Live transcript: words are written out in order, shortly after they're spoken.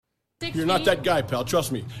You're not that guy, pal.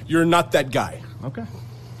 Trust me. You're not that guy. Okay.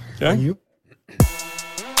 Okay? You?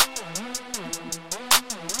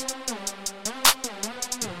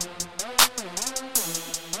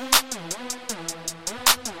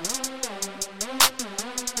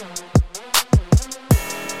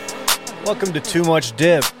 Welcome to Too Much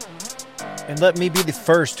Dip. And let me be the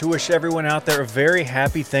first to wish everyone out there a very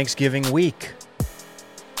happy Thanksgiving week.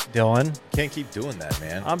 Dylan. Can't keep doing that,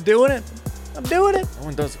 man. I'm doing it. No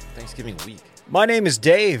one does Thanksgiving week. My name is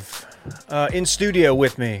Dave. In studio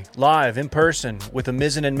with me, live, in person, with a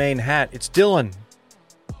mizzen and main hat, it's Dylan.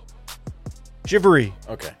 Shivery.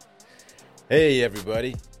 Okay. Hey,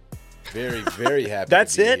 everybody. Very, very happy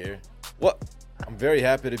That's to be it? here. Well, I'm very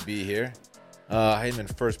happy to be here. I am in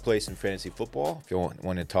first place in fantasy football. If you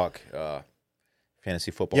want to talk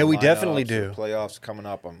fantasy football, Yeah, we lineups definitely or do. Playoffs coming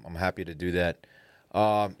up. I'm happy to do that.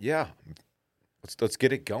 Yeah, let's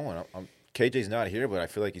get it going. KJ's not here, but I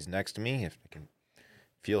feel like he's next to me. If I can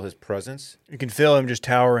feel his presence. You can feel him just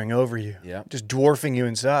towering over you. Yeah. Just dwarfing you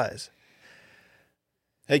in size.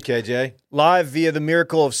 Hey, KJ. Live via the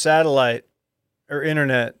miracle of satellite or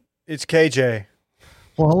internet, it's KJ.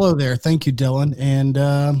 Well, hello there. Thank you, Dylan. And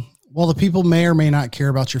while the people may or may not care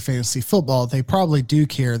about your fantasy football, they probably do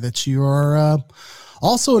care that you are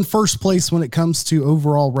also in first place when it comes to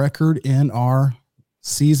overall record in our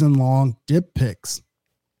season-long dip picks.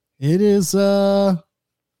 It is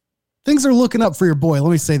things are looking up for your boy.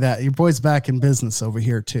 Let me say that. Your boy's back in business over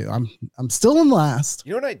here too. I'm still in last.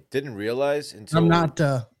 You know what I didn't realize until I'm not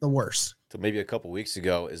the worst. Until maybe a couple weeks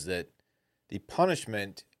ago is that the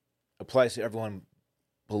punishment applies to everyone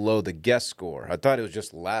below the guest score. I thought it was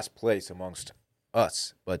just last place amongst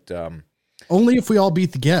us, but Only if we all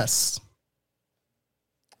beat the guests.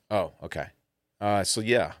 oh, okay. So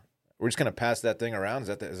yeah, we're just gonna pass that thing around. Is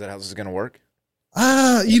that how this is gonna work?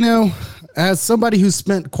 As somebody who's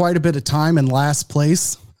spent quite a bit of time in last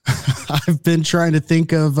place, I've been trying to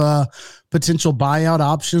think of potential buyout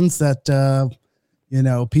options that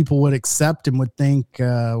people would accept and would think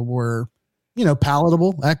were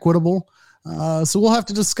palatable, equitable. So we'll have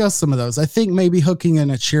to discuss some of those. I think maybe hooking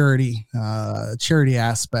in a charity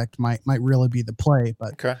aspect might really be the play,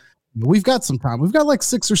 but Okay. we've got some time. We've got like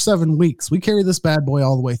 6 or 7 weeks. We carry this bad boy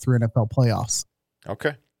all the way through NFL playoffs.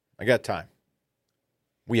 Okay. I got time.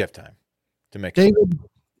 We have time to make it. David,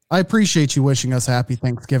 I appreciate you wishing us happy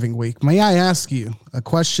Thanksgiving week. May I ask you a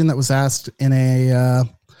question that was asked in a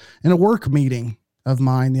work meeting of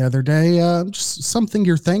mine the other day? Just something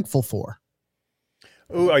you're thankful for.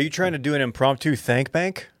 Ooh, are you trying to do an impromptu thank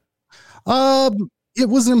bank? It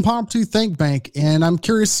was an impromptu thank bank, and I'm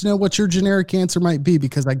curious to know what your generic answer might be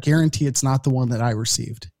because I guarantee it's not the one that I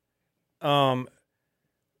received.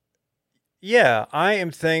 Yeah, I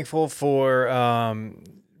am thankful for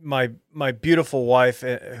my beautiful wife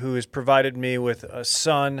who has provided me with a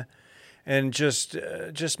son and just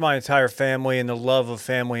my entire family and the love of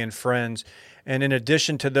family and friends. And in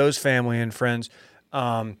addition to those family and friends,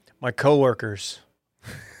 my coworkers.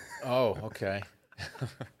 Oh, okay.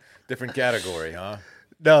 Different category, huh?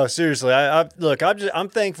 No, seriously. I'm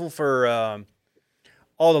thankful for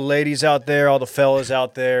all the ladies out there, all the fellas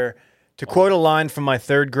out there. To quote a line from my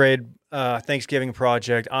third grade Thanksgiving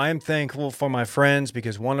project, I am thankful for my friends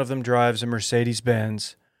because one of them drives a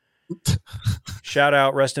Mercedes-Benz. Shout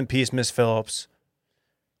out, rest in peace, Miss Phillips.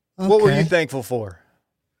 Okay. What were you thankful for?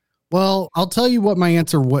 Well, I'll tell you what my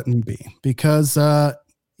answer wouldn't be because,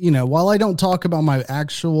 while I don't talk about my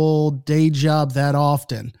actual day job that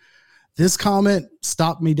often, this comment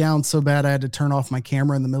stopped me down so bad I had to turn off my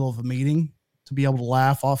camera in the middle of a meeting to be able to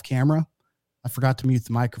laugh off camera. I forgot to mute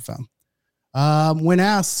the microphone. When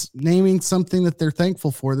asked naming something that they're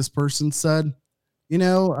thankful for, this person said,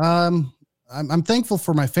 I'm thankful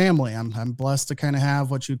for my family. I'm blessed to kind of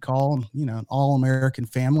have what you'd call, an all-American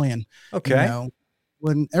family. And, Okay.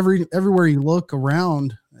 when everywhere you look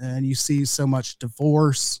around and you see so much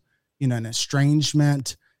divorce, and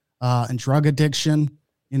estrangement, and drug addiction,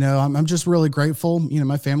 I'm just really grateful.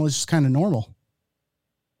 My family's just kind of normal.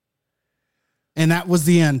 And that was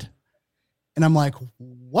the end. And I'm like,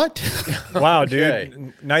 what? Wow, Okay.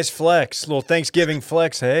 dude. Nice flex. Little Thanksgiving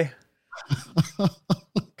flex, hey?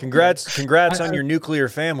 Congrats on your nuclear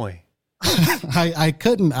family. I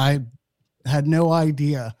couldn't. I had no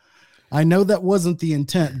idea. I know that wasn't the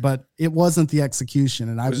intent, but it wasn't the execution.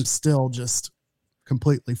 And I'm still just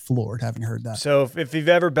completely floored having heard that. So if you've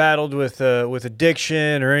ever battled with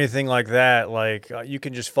addiction or anything like that, you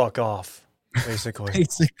can just fuck off, basically.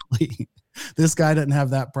 Basically, this guy didn't have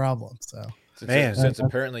that problem. So, Since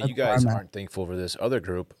apparently you guys where I'm at. aren't thankful for this other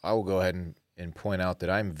group, I will go ahead and point out that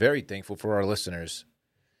I'm very thankful for our listeners.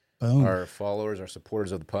 Boom. our followers, our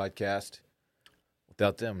supporters of the podcast.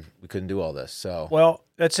 Without them, we couldn't do all this. So, Well,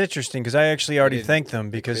 that's interesting because I actually already thanked them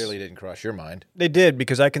they because clearly didn't cross your mind. they did,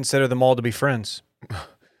 because I consider them all to be friends.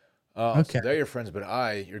 Oh, Okay. so they're your friends, but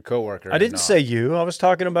your coworker. I didn't not. say you. I was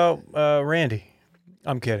talking about Randy.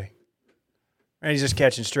 I'm kidding. Randy's just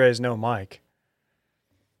catching strays. No, Mike.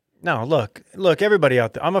 No, look, everybody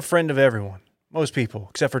out there. I'm a friend of everyone. Most people,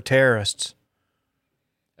 except for terrorists.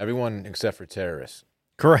 Everyone except for terrorists.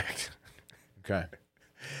 Correct. Okay.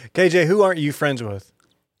 KJ, who aren't you friends with?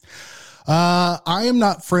 I am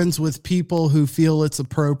not friends with people who feel it's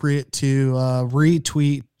appropriate to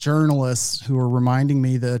retweet journalists who are reminding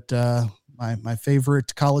me that my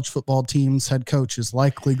favorite college football team's head coach is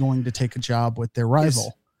likely going to take a job with their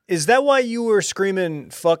rival. Is that why you were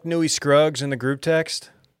screaming "fuck Newey Scruggs" in the group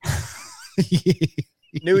text?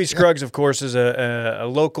 Newey Scruggs, of course, is a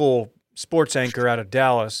local sports anchor out of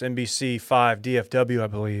Dallas, NBC 5 DFW, I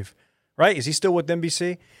believe. Right? Is he still with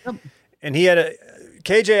NBC? Yep. And he had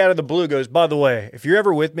KJ out of the blue goes, by the way, if you're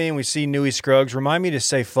ever with me and we see Newey Scruggs, remind me to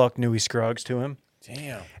say "fuck Newey Scruggs" to him.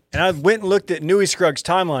 Damn. And I went and looked at Newey Scruggs'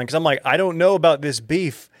 timeline because I'm like, I don't know about this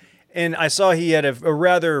beef. And I saw he had a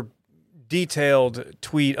rather detailed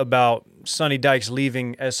tweet about Sonny Dykes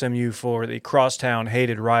leaving SMU for the crosstown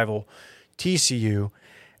hated rival TCU.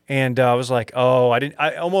 And I was like,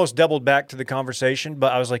 I almost doubled back to the conversation,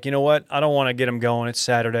 but I was like, you know what? I don't want to get him going. It's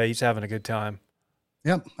Saturday. He's having a good time.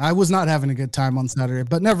 Yep. I was not having a good time on Saturday,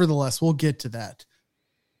 but nevertheless, we'll get to that.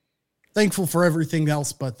 Thankful for everything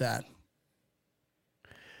else but that.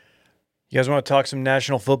 You guys want to talk some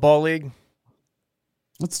National Football League?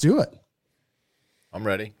 Let's do it. I'm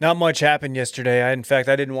ready. Not much happened yesterday. In fact,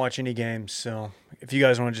 I didn't watch any games. So if you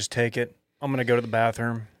guys want to just take it, I'm going to go to the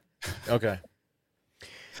bathroom. Okay.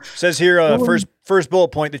 Says here, first bullet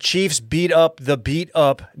point, the Chiefs beat up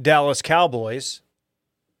Dallas Cowboys.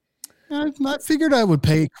 I figured I would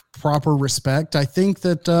pay proper respect. I think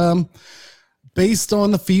that based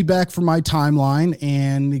on the feedback from my timeline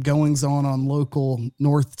and the goings on local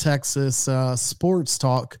North Texas sports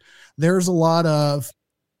talk, there's a lot of,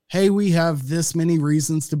 hey, we have this many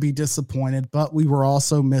reasons to be disappointed, but we were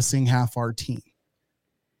also missing half our team.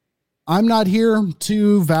 I'm not here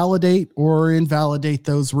to validate or invalidate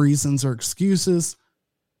those reasons or excuses.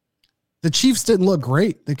 The Chiefs didn't look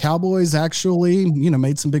great. The Cowboys actually,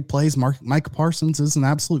 made some big plays. Micah Parsons is an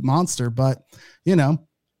absolute monster, but,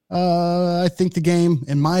 I think the game,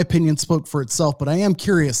 in my opinion, spoke for itself. But I am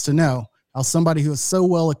curious to know how somebody who is so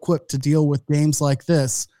well equipped to deal with games like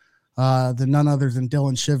this, than none other than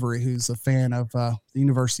Dylan Shivery, who's a fan of the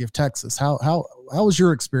University of Texas. How was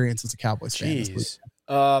your experience as a Cowboys fan this week?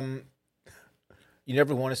 You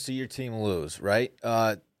never want to see your team lose, right?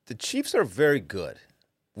 The Chiefs are very good.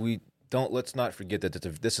 Let's not forget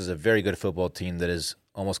that this is a very good football team that is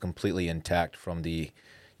almost completely intact from the,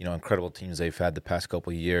 incredible teams they've had the past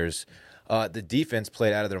couple of years. The defense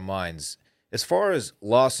played out of their minds. As far as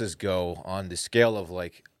losses go, on the scale of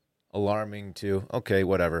like alarming to okay,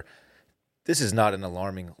 whatever, this is not an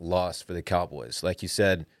alarming loss for the Cowboys. Like you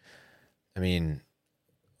said, I mean,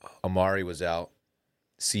 Amari was out.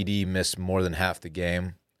 CD missed more than half the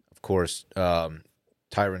game. Of course,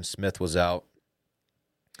 Tyron Smith was out.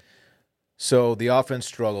 So the offense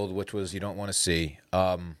struggled, which was you don't want to see.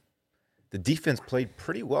 The defense played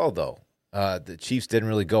pretty well, though. The Chiefs didn't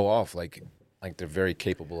really go off like they're very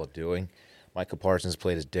capable of doing. Micah Parsons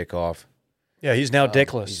played his dick off. Yeah, he's now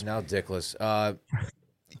dickless. He's now dickless.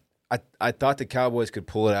 I thought the Cowboys could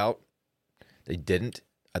pull it out. They didn't.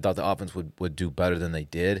 I thought the offense would do better than they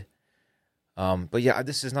did. But yeah,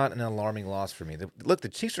 this is not an alarming loss for me. Look, the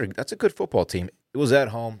Chiefs that's a good football team. It was at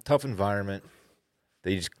home, tough environment.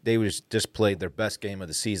 They just played their best game of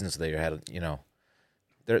the season, so they had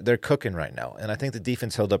they're cooking right now, and I think the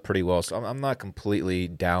defense held up pretty well. So I'm not completely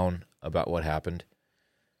down about what happened.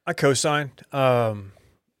 I co-signed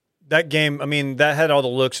that game. I mean, that had all the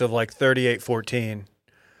looks of like 38-14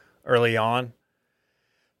 early on,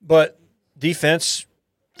 but defense,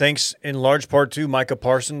 thanks in large part to Micah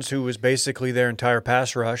Parsons, who was basically their entire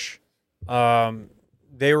pass rush.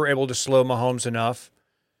 They were able to slow Mahomes enough,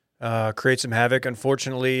 create some havoc.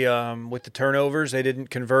 Unfortunately, with the turnovers, they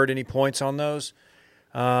didn't convert any points on those.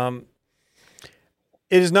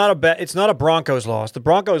 It's not a Broncos loss. The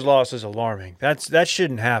Broncos loss is alarming. That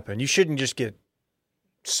shouldn't happen. You shouldn't just get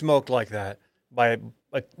smoked like that by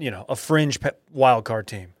a fringe wild card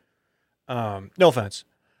team. No offense,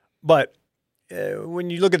 but when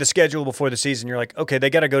you look at the schedule before the season, you're like, okay, they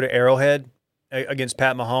got to go to Arrowhead against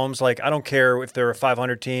Pat Mahomes. Like, I don't care if they're a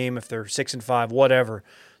 500 team, if they're 6-5, whatever.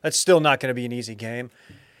 That's still not going to be an easy game.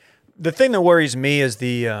 The thing that worries me is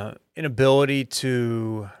the inability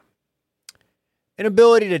to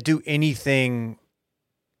inability to do anything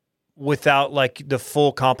without like the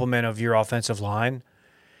full complement of your offensive line.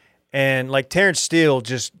 And like Terrence Steele,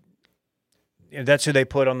 just that's who they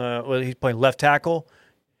put on he's playing left tackle.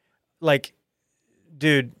 Like,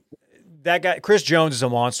 dude, that guy, Chris Jones is a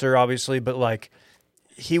monster, obviously, but like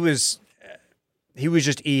he was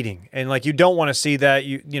just eating. And like you don't want to see that.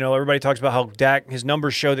 You know, everybody talks about how Dak, his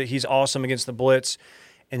numbers show that he's awesome against the blitz,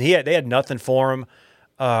 and they had nothing for him.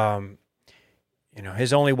 You know,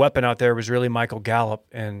 his only weapon out there was really Michael Gallup,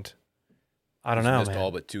 and I don't know, missed man.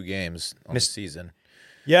 all but 2 games on the season.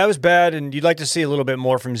 Yeah, it was bad, and you'd like to see a little bit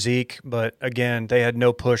more from Zeke, but again, they had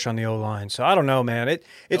no push on the O-line. So I don't know, man.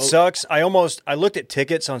 It sucks. I looked at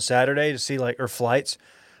tickets on Saturday to see or flights.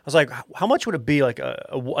 I was like, how much would it be like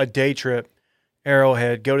a day trip,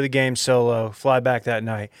 Arrowhead, go to the game solo, fly back that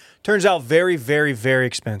night? Turns out very, very, very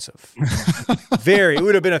expensive. It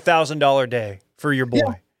would have been $1,000 day for your boy.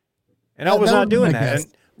 Yeah. And I was not doing that. And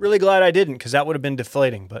really glad I didn't, because that would have been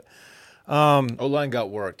deflating. But O-line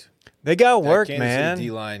got worked. They got work, Kansas man. City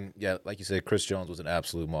D-line, yeah, like you said, Chris Jones was an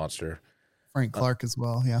absolute monster. Frank Clark as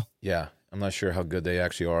well, yeah. Yeah, I'm not sure how good they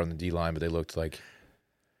actually are on the D-line, but they looked like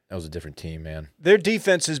that was a different team, man. Their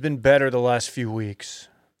defense has been better the last few weeks,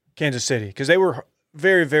 Kansas City, because they were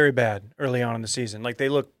very, very bad early on in the season. Like they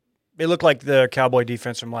look like the Cowboy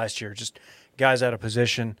defense from last year, just guys out of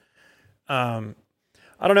position.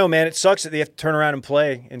 I don't know, man. It sucks that they have to turn around and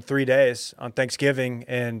play in 3 days on Thanksgiving,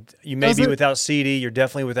 and you may be without CD. You're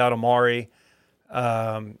definitely without Amari.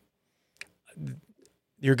 You're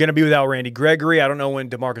going to be without Randy Gregory. I don't know when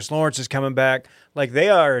DeMarcus Lawrence is coming back. Like, they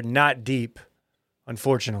are not deep,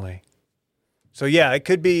 unfortunately. So, yeah, it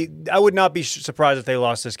could be – I would not be surprised if they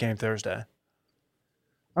lost this game Thursday.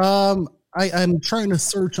 I'm trying to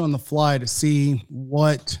search on the fly to see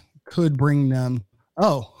what could bring them –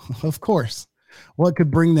 oh, of course. What could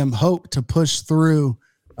bring them hope to push through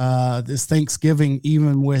this Thanksgiving,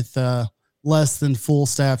 even with less than full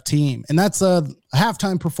staff team. And that's a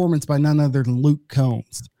halftime performance by none other than Luke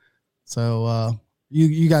Combs. So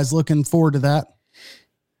you guys looking forward to that?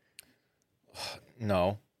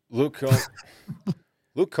 No. Luke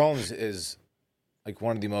Combs is like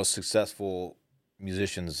one of the most successful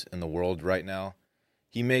musicians in the world right now.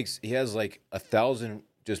 He has like 1,000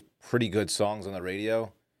 just pretty good songs on the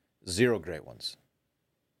radio. 0 great ones.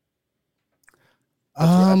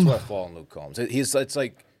 That's where I fall in Luke Combs. It's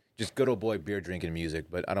like just good old boy beer drinking music,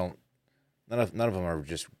 but none of them are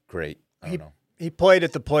just great. I don't know. He played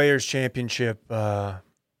at the Players Championship the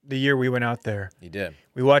year we went out there. He did.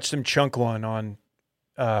 We watched him chunk one on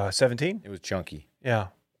 17. It was chunky. Yeah,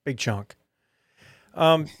 big chunk.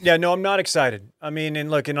 Yeah, no, I'm not excited. I mean,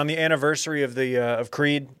 and on the anniversary of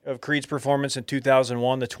Creed's performance in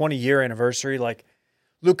 2001, the 20-year anniversary, like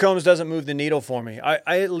Luke Combs doesn't move the needle for me.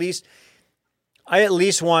 I at least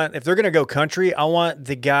want, if they're going to go country, I want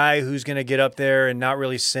the guy who's going to get up there and not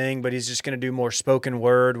really sing, but he's just going to do more spoken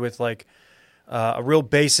word with like a real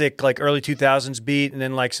basic like early 2000s beat, and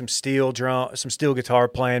then like some steel guitar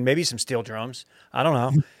playing, maybe some steel drums. I don't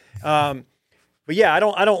know. But yeah,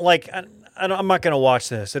 I'm not going to watch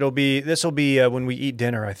this. This will be when we eat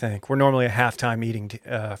dinner, I think. We're normally a halftime eating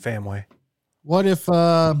family. What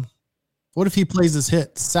if he plays his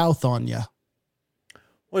hit South on Ya?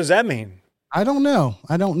 What does that mean? I don't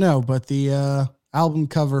know, but the album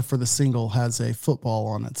cover for the single has a football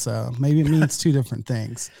on it, so maybe it means two different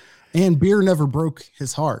things. And Beer Never Broke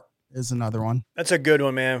His Heart is another one. That's a good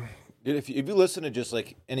one, man. Dude, if you listen to just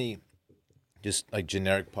like any just like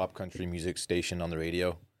generic pop country music station on the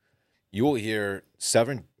radio, you will hear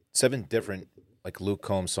seven different like Luke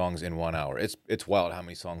Combs songs in 1 hour. It's wild how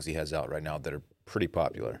many songs he has out right now that are pretty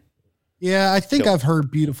popular. Yeah, I think I've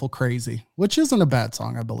heard Beautiful Crazy, which isn't a bad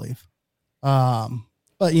song, I believe. But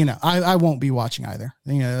I won't be watching either.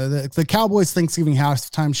 The Cowboys Thanksgiving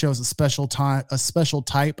halftime show is a special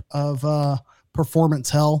type of performance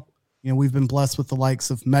hell. We've been blessed with the likes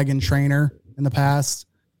of Meghan Trainor in the past,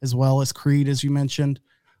 as well as Creed, as you mentioned.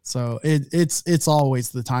 So it's always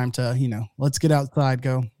the time to, let's get outside,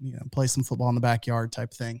 go, play some football in the backyard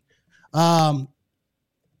type thing.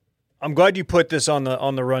 I'm glad you put this on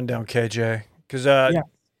the rundown, KJ, because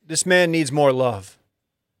this man needs more love.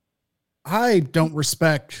 I don't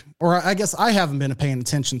respect, or I guess I haven't been paying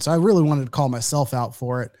attention, so I really wanted to call myself out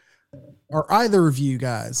for it. Are either of you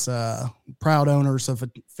guys proud owners of a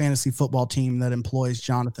fantasy football team that employs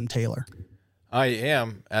Jonathan Taylor? I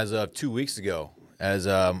am, as of 2 weeks ago, as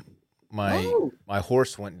my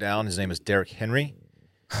horse went down. His name is Derrick Henry.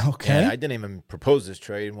 Okay. And I didn't even propose this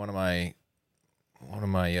trade. One of my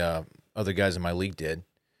other guys in my league did,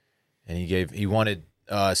 and he wanted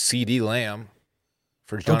CD Lamb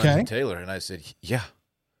for Jonathan Taylor. And I said, yeah,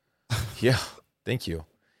 thank you.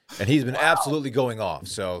 And he's been absolutely going off.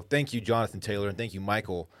 So thank you, Jonathan Taylor, and thank you,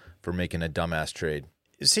 Michael, for making a dumbass trade.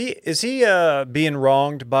 Is he being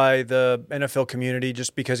wronged by the NFL community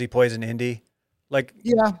just because he plays in Indy? Like,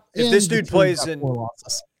 yeah, if this dude plays in,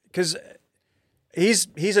 because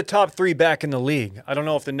he's a top 3 back in the league. I don't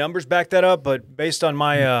know if the numbers back that up, but based on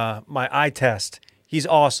my my eye test, he's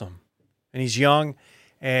awesome, and he's young,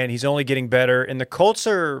 and he's only getting better. And the Colts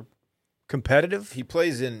are competitive. He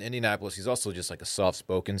plays in Indianapolis. He's also just like a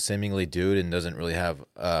soft-spoken, seemingly dude, and doesn't really have,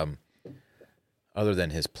 other than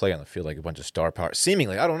his play on the field, like a bunch of star power.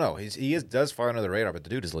 Seemingly, I don't know. He does fly under the radar, but the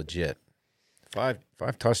dude is legit. Five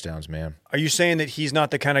touchdowns, man. Are you saying that he's not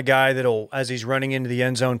the kind of guy that'll, as he's running into the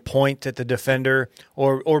end zone, point at the defender,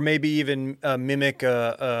 or maybe even mimic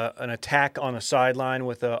an attack on a sideline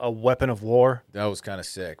with a weapon of war? That was kind of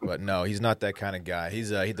sick, but no, he's not that kind of guy.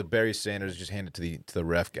 He's the Barry Sanders just handed to the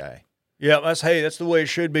ref guy. Yeah, that's the way it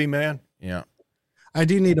should be, man. Yeah. I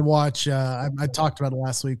do need to watch. I talked about it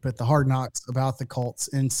last week, but the Hard Knocks about the Colts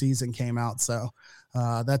in season came out. So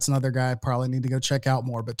that's another guy I probably need to go check out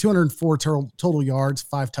more. But 204 total yards,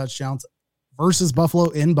 5 touchdowns versus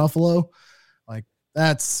Buffalo in Buffalo. Like,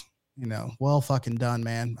 that's, well fucking done,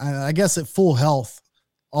 man. I guess at full health,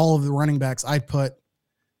 all of the running backs, I'd put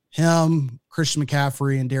him, Christian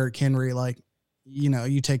McCaffrey, and Derrick Henry. Like,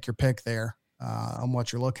 you take your pick there. On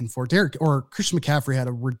what you're looking for. Christian McCaffrey had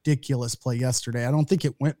a ridiculous play yesterday. I don't think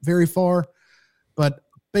it went very far, but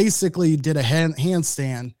basically did a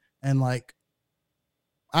handstand and like,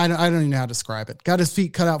 I don't even know how to describe it. Got his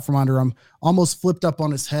feet cut out from under him, almost flipped up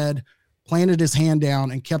on his head, planted his hand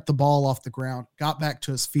down and kept the ball off the ground, got back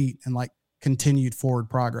to his feet and like continued forward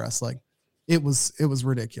progress. Like it was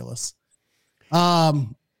ridiculous.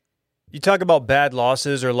 You talk about bad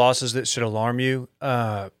losses or losses that should alarm you.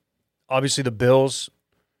 Obviously, the Bills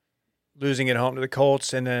losing at home to the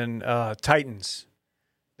Colts, and then Titans.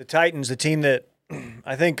 The Titans, the team that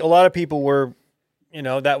I think a lot of people were,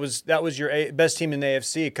 that was your best team in the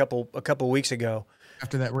AFC a couple weeks ago.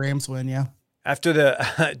 After that Rams win, yeah. After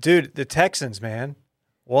the Texans, man.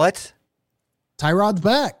 What? Tyrod's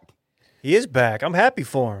back. He is back. I'm happy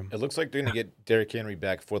for him. It looks like they're going to get Derrick Henry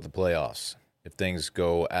back for the playoffs if things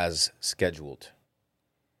go as scheduled.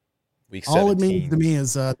 Week 17. All it means to me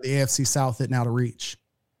is the AFC South hitting out of reach.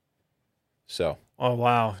 So. Oh,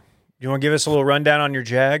 wow. You want to give us a little rundown on your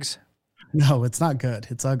Jags? No, it's not good.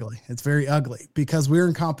 It's ugly. It's very ugly because we're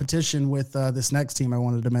in competition with this next team I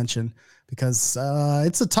wanted to mention because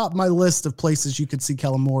it's atop my list of places you could see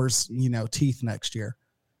Kellen Moore's, teeth next year.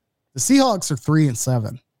 The Seahawks are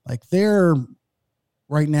 3-7. Like they're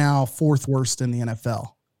right now 4th worst in the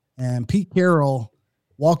NFL. And Pete Carroll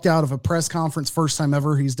walked out of a press conference, first time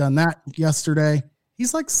ever he's done that yesterday.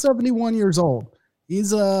 He's like 71 years old.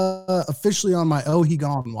 He's officially on my he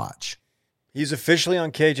gone watch. He's officially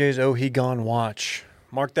on KJ's he gone watch.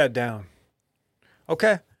 Mark that down.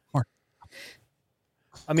 Okay. Mark.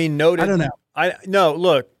 I mean, noted. I don't know. No,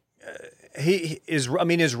 look, he is. I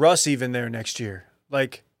mean, is Russ even there next year?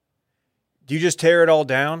 Like, do you just tear it all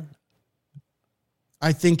down?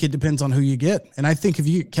 I think it depends on who you get. And I think if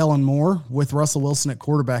you get Kellen Moore with Russell Wilson at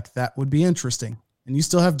quarterback, that would be interesting. And you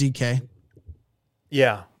still have DK.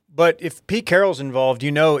 Yeah. But if Pete Carroll's involved,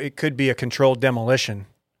 it could be a controlled demolition.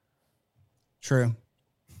 True.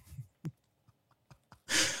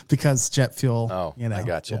 Because jet fuel, I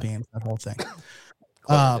gotcha. will be in that whole thing.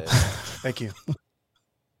 Thank you.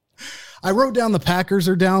 I wrote down the Packers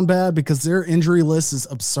are down bad because their injury list is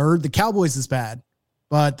absurd. The Cowboys is bad,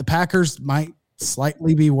 but the Packers might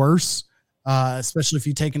slightly be worse, especially if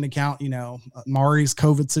you take into account, Mari's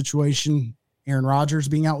COVID situation, Aaron Rodgers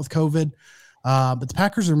being out with COVID. But the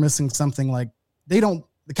Packers are missing something like the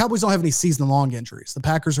Cowboys don't have any season-long injuries. The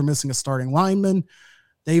Packers are missing a starting lineman.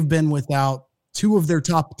 They've been without 2 of their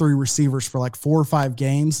top 3 receivers for like 4 or 5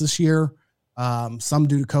 games this year, some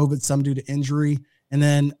due to COVID, some due to injury. And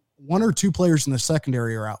then 1 or 2 players in the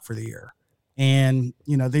secondary are out for the year. And,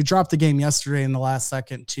 they dropped the game yesterday in the last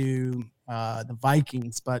second to the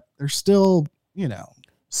Vikings, but they're still,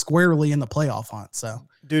 squarely in the playoff hunt. So,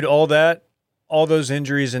 dude, all those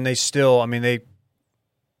injuries, and they still, they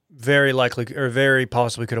very likely or very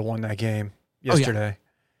possibly could have won that game yesterday.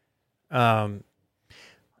 Oh, yeah.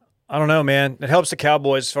 I don't know, man. It helps the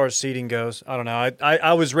Cowboys as far as seeding goes. I don't know.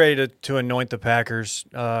 I was ready to anoint the Packers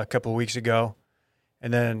a couple of weeks ago,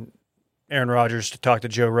 and then Aaron Rodgers to talk to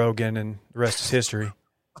Joe Rogan, and the rest is history.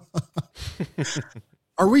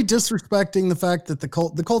 Are we disrespecting the fact that the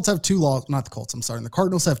Colts have 2 losses? Not the Colts, I'm sorry. The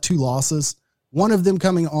Cardinals have 2 losses. One of them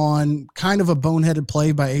coming on kind of a boneheaded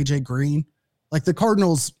play by AJ Green. Like the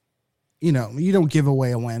Cardinals you know, you don't give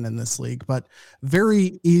away a win in this league, but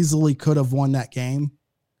very easily could have won that game.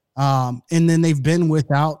 And then they've been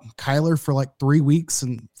without Kyler for like 3 weeks,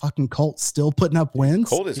 and fucking Colts still putting up wins.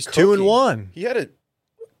 Colt is He's cooking. 2-1. He had a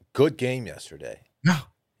good game yesterday. Yeah.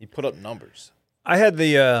 He put up numbers. I had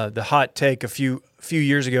the hot take a few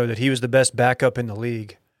years ago that he was the best backup in the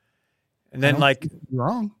league, and then You're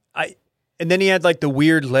wrong. And then he had like the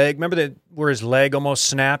weird leg. Remember that where his leg almost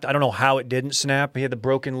snapped? I don't know how it didn't snap. He had the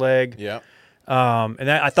broken leg. Yeah.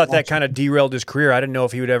 I thought that kind of derailed his career. I didn't know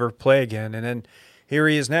if he would ever play again. And then here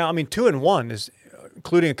he is now. I mean, 2-1 is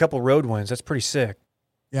including a couple road wins. That's pretty sick.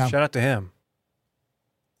 Yeah. Shout out to him.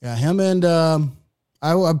 Yeah, him and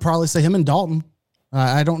I would probably say him and Dalton.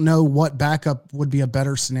 I don't know what backup would be a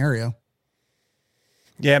better scenario.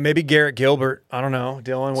 Yeah, maybe Garrett Gilbert. I don't know,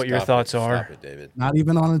 Dylan. What your thoughts are? Stop it, David. Not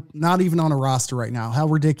even on a roster right now. How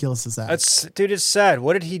ridiculous is that? Dude, it's sad.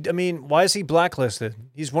 What did he? I mean, why is he blacklisted?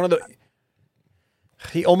 He's one of the.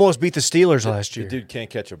 He almost beat the Steelers last year. The dude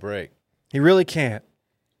can't catch a break. He really can't.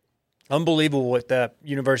 Unbelievable what the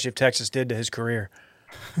University of Texas did to his career.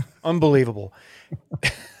 Unbelievable.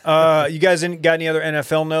 You guys got any other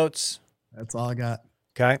NFL notes? That's all I got.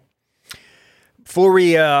 Okay. Before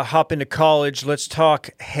we hop into college, let's talk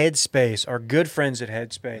Headspace, our good friends at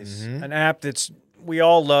Headspace, an app that's we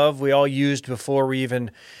all love, we all used before we even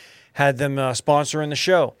had them sponsoring the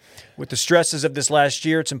show. With the stresses of this last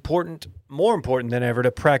year, it's more important than ever,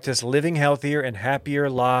 to practice living healthier and happier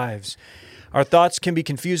lives. Our thoughts can be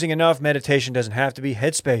confusing enough. Meditation doesn't have to be.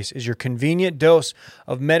 Headspace is your convenient dose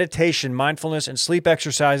of meditation, mindfulness, and sleep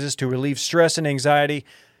exercises to relieve stress and anxiety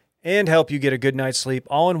and help you get a good night's sleep,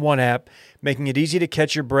 all in one app, making it easy to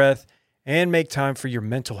catch your breath and make time for your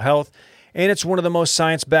mental health. And it's one of the most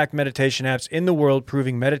science-backed meditation apps in the world,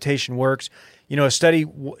 proving meditation works. You know, a study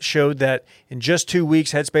showed that in just 2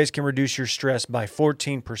 weeks, Headspace can reduce your stress by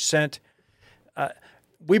 14%.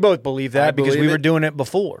 We both believe that because we were doing it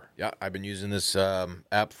before. Yeah, I've been using this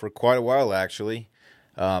app for quite a while, actually.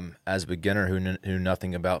 As a beginner who knew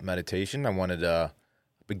nothing about meditation, I wanted a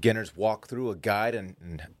beginner's walk through, a guide,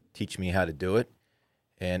 and teach me how to do it.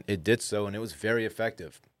 And it did so, and it was very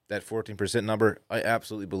effective. That 14% number, I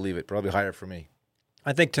absolutely believe it. Probably higher for me.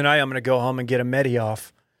 I think tonight I'm going to go home and get a Medi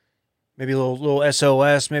off. Maybe a little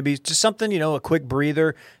SOS, maybe just something, a quick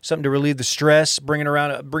breather, something to relieve the stress, bringing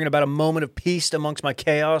about a moment of peace amongst my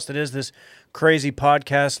chaos that is this crazy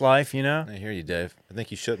podcast life, I hear you, Dave. I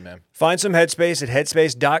think you should, man. Find some Headspace at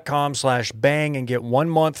headspace.com/bang and get 1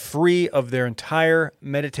 month free of their entire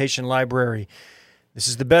meditation library. This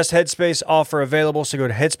is the best Headspace offer available, so go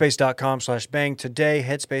to headspace.com/bang today,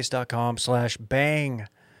 headspace.com/bang.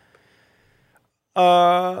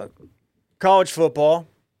 College football.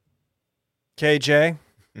 KJ,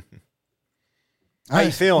 how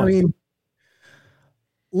you feeling? I mean,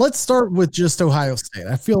 let's start with just Ohio State.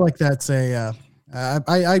 I feel like that's I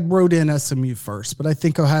wrote in SMU first, but I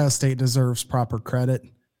think Ohio State deserves proper credit.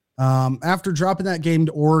 After dropping that game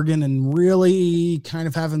to Oregon and really kind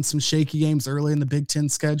of having some shaky games early in the Big Ten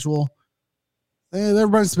schedule,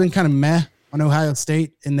 everybody's been kind of meh on Ohio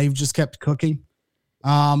State, and they've just kept cooking.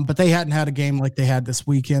 But they hadn't had a game like they had this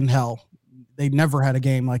weekend. Hell, they never had a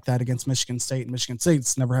game like that against Michigan State, and Michigan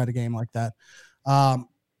State's never had a game like that.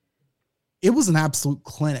 It was an absolute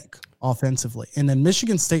clinic offensively, and then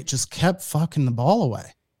Michigan State just kept fucking the ball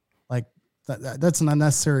away. Like that's an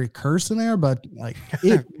unnecessary curse in there, but like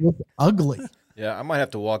it was ugly. Yeah, I might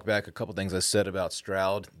have to walk back a couple things I said about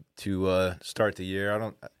Stroud to start the year.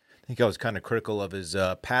 I think I was kind of critical of his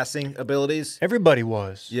passing abilities. Everybody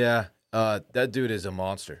was. Yeah, that dude is a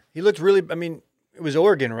monster. He looked really. I mean, it was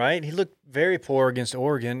Oregon, right? He looked very poor against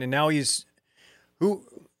Oregon, and now he's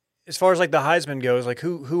as far as like the Heisman goes, like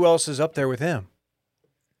who else is up there with him?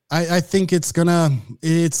 I think it's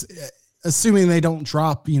assuming they don't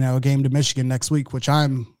drop, a game to Michigan next week, which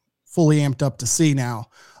I'm fully amped up to see now.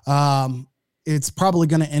 It's probably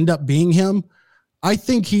going to end up being him. I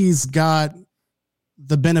think he's got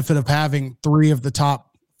the benefit of having 3 of the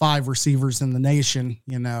top 5 receivers in the nation,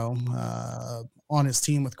 on his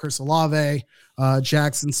team with Chris Olave,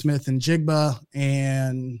 Jackson Smith and Jigba,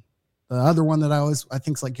 and the other one that I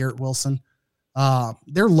think is like Garrett Wilson.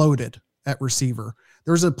 They're loaded at receiver.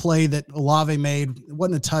 There's a play that Olave made. It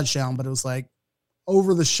wasn't a touchdown, but it was like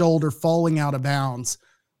over the shoulder, falling out of bounds,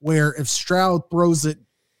 where if Stroud throws it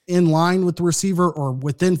in line with the receiver or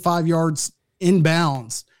within 5 yards in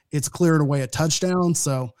bounds, it's cleared away a touchdown.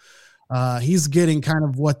 So he's getting kind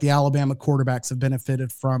of what the Alabama quarterbacks have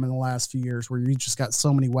benefited from in the last few years, where you just got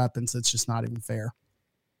so many weapons. It's just not even fair.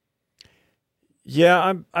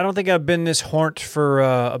 Yeah, I don't think I've been this horned for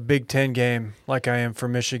a Big Ten game like I am for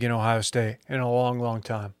Michigan, Ohio State in a long, long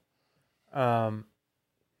time. I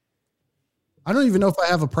don't even know if I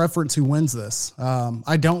have a preference who wins this.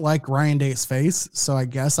 I don't like Ryan Day's face, so I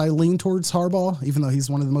guess I lean towards Harbaugh, even though he's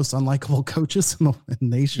one of the most unlikable coaches in the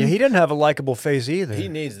nation. Yeah, he doesn't have a likable face either. He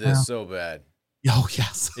needs this so bad. Oh,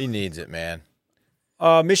 yes. He needs it, man.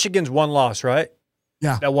 Michigan's one loss, right?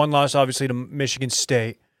 Yeah. That one loss, obviously, to Michigan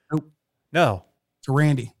State. Nope. No. To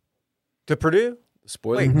Randy. To Purdue?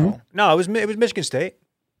 Spoiler? No. No, it was Michigan State.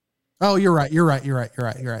 Oh, you're right.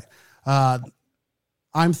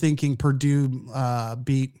 I'm thinking Purdue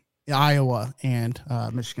beat Iowa and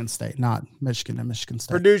Michigan State, not Michigan and Michigan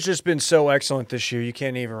State. Purdue's just been so excellent this year, you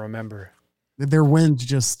can't even remember. Their wins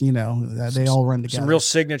just, they all run together. Some real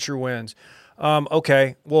signature wins.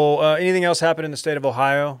 Okay. Well, anything else happen in the state of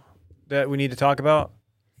Ohio that we need to talk about?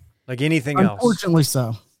 Like anything else? Unfortunately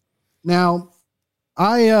so. Now,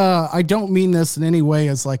 I don't mean this in any way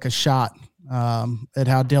as like a shot at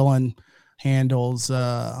how Dylan handles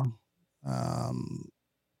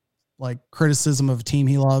like criticism of a team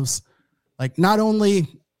he loves. Like, not only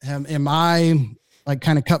am I like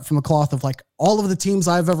kind of cut from the cloth of like all of the teams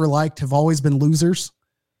I've ever liked have always been losers.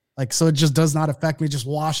 Like, so it just does not affect me, just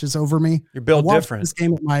washes over me. You're built different. This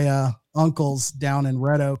game at my uncle's down in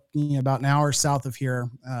Red Oak, about an hour south of here,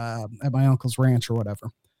 at my uncle's ranch or whatever.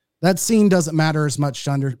 That scene doesn't matter as much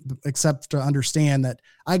except to understand that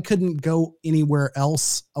I couldn't go anywhere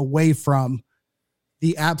else away from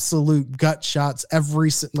the absolute gut shots,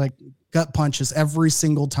 gut punches every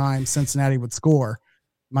single time Cincinnati would score.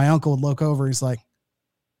 My uncle would look over. He's like,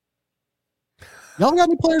 "Y'all got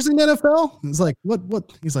any players in the NFL?" He's like, what?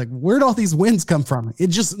 He's like, "Where'd all these wins come from?" It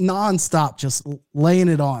just nonstop, just laying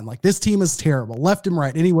it on. Like, this team is terrible, left and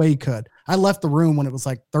right, any way he could. I left the room when it was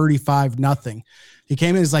like 35-0. He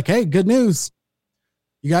came in, he's like, "Hey, good news.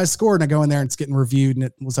 You guys scored." And I go in there and it's getting reviewed and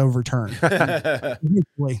it was overturned.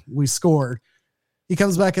 Eventually, we scored. He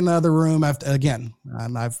comes back in the other room after, again,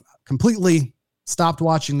 I've completely stopped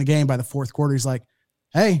watching the game by the fourth quarter. He's like,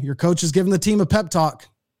 "Hey, your coach is giving the team a pep talk.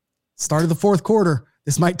 Started the fourth quarter.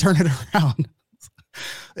 This might turn it around."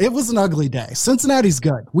 It was an ugly day. Cincinnati's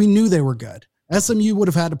good. We knew they were good. SMU would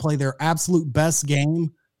have had to play their absolute best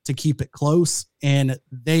game to keep it close, and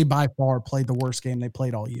they by far played the worst game they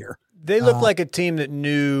played all year. They look like a team that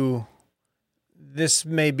knew this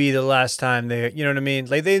may be the last time you know what I mean?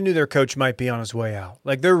 Like, they knew their coach might be on his way out.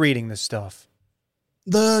 Like, they're reading this stuff.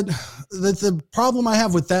 The problem I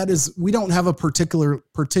have with that is we don't have a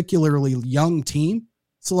particularly young team.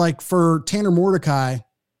 So, like, for Tanner Mordecai,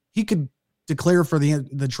 he could declare for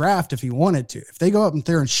the draft if he wanted to. If they go up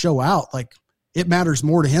there and show out, like, it matters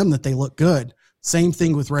more to him that they look good. Same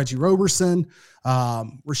thing with Reggie Roberson.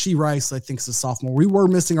 Rashee Rice, I think, is a sophomore. We were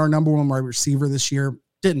missing our number one wide receiver this year.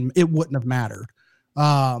 It wouldn't have mattered.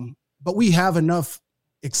 But we have enough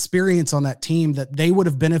experience on that team that they would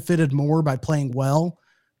have benefited more by playing well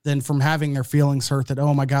than from having their feelings hurt that,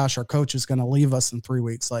 oh my gosh, our coach is going to leave us in 3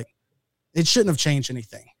 weeks. Like, it shouldn't have changed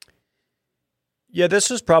anything. Yeah, this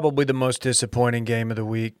was probably the most disappointing game of the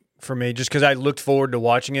week for me, just because I looked forward to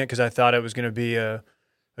watching it because I thought it was going to be a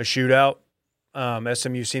shootout.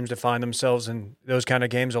 SMU seems to find themselves in those kind of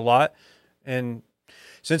games a lot. And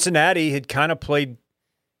Cincinnati had kind of played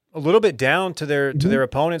a little bit down to their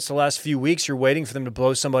opponents the last few weeks. You're waiting for them to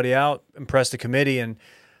blow somebody out, impress the committee. And,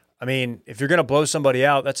 I mean, if you're going to blow somebody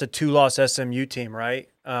out, that's a 2-loss SMU team, right?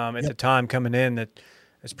 At the time coming in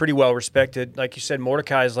that's pretty well respected. Like you said,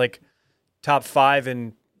 Mordecai is like top 5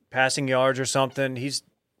 in passing yards or something. He's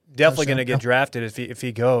definitely going to get drafted if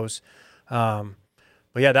he goes. But,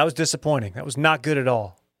 yeah, that was disappointing. That was not good at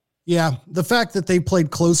all. Yeah, the fact that they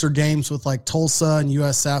played closer games with like Tulsa and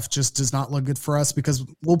USF just does not look good for us because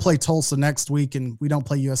we'll play Tulsa next week and we don't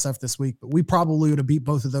play USF this week, but we probably would have beat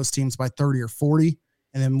both of those teams by 30 or 40,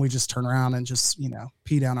 and then we just turn around and just,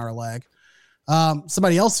 pee down our leg.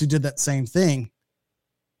 Somebody else who did that same thing,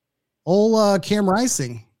 old Cam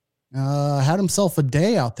Rising, had himself a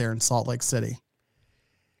day out there in Salt Lake City.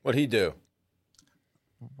 What'd he do?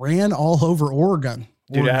 Ran all over Oregon.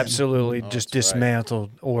 Dude, absolutely just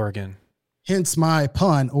dismantled Oregon. Hence my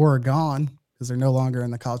pun, Oregon, because they're no longer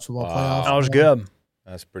in the college football playoff. That was good.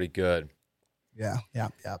 That's pretty good. Yeah.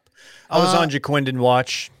 I was on Jaquindon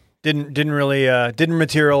watch. Didn't really didn't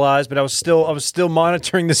materialize, but I was still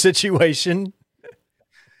monitoring the situation.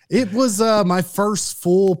 It was my first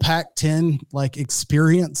full Pac-10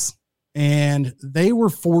 experience, and they were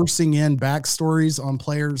forcing in backstories on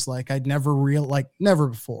players like I'd never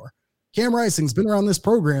before. Cam Rising's been around this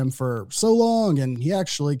program for so long, and he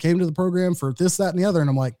actually came to the program for this, that, and the other. And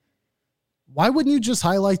I'm like, why wouldn't you just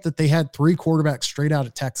highlight that they had 3 quarterbacks straight out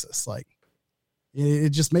of Texas? Like, it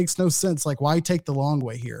just makes no sense. Like, why take the long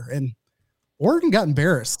way here? And Oregon got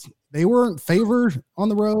embarrassed. They weren't favored on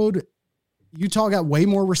the road. Utah got way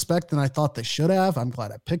more respect than I thought they should have. I'm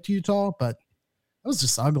glad I picked Utah, but it was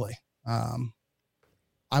just ugly.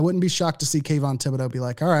 I wouldn't be shocked to see Kayvon Thibodeau be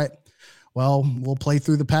like, all right, well, we'll play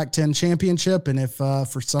through the Pac-10 championship. And if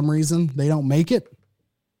for some reason they don't make it,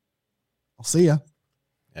 I'll see ya.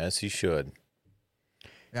 As he should.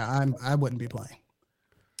 Yeah, I wouldn't be playing.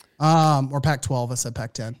 Or Pac-12, I said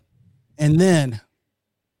Pac-10. And then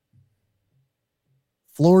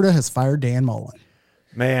Florida has fired Dan Mullen.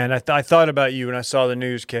 Man, I thought about you when I saw the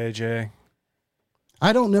news, KJ.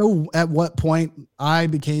 I don't know at what point I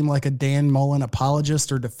became like a Dan Mullen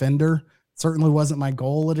apologist or defender. Certainly wasn't my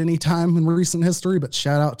goal at any time in recent history, but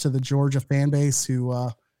shout out to the Georgia fan base who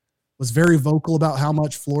was very vocal about how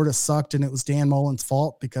much Florida sucked and it was Dan Mullen's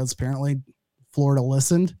fault because apparently Florida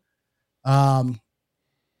listened.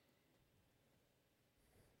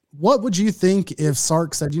 What would you think if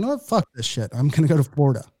Sark said, you know what, fuck this shit, I'm going to go to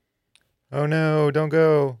Florida? Oh no, don't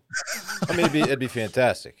go. I mean, it'd be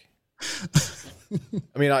fantastic.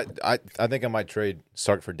 I mean, I think I might trade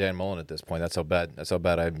Sark for Dan Mullen at this point. That's how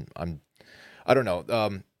bad I'm. I don't know.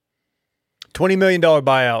 $20 million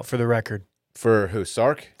buyout for the record. For who?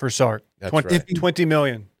 Sark? For Sark. That's 20, right. $20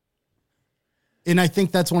 million. And I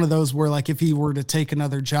think that's one of those where, like, if he were to take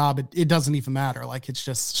another job, it doesn't even matter. Like, it's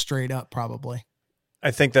just straight up, probably.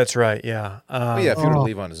 I think that's right. Yeah. If he were to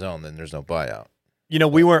leave on his own, then there's no buyout. You know,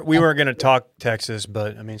 we weren't going to talk Texas,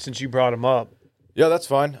 but I mean, since you brought him up, yeah, that's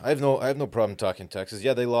fine. I have no problem talking Texas.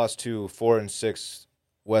 Yeah, they lost to 4-6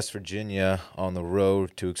 West Virginia on the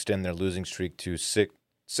road to extend their losing streak to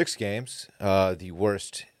six games, the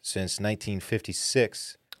worst since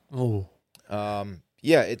 1956. Oh.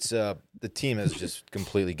 Yeah, it's the team has just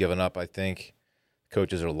completely given up. I think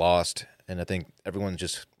coaches are lost, and I think everyone's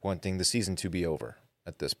just wanting the season to be over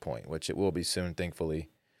at this point, which it will be soon, thankfully.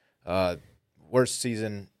 Worst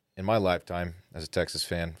season in my lifetime as a Texas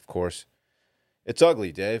fan, of course. It's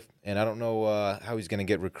ugly, Dave, and I don't know how he's going to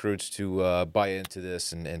get recruits to buy into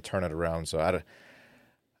this and turn it around. So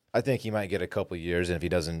I think he might get a couple of years, and if he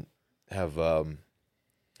doesn't have a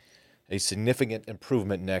significant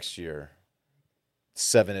improvement next year,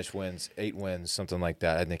 7-ish wins, 8 wins, something like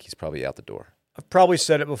that, I think he's probably out the door. I've probably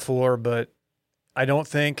said it before, but I don't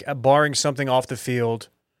think, barring something off the field,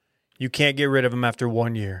 you can't get rid of him after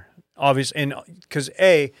 1 year. Obviously, and because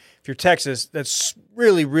if you're Texas, that's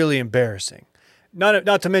really, really embarrassing.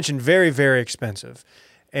 Not to mention very, very expensive.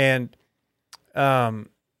 And I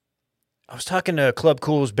was talking to Club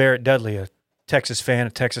Cool's Barrett Dudley, a Texas fan, a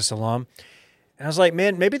Texas alum, and I was like,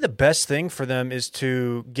 man, maybe the best thing for them is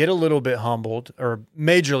to get a little bit humbled, or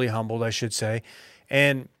majorly humbled, I should say,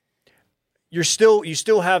 and you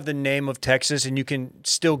still have the name of Texas, and you can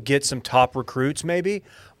still get some top recruits, maybe,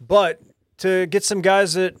 but to get some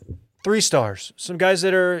guys that 3 stars, some guys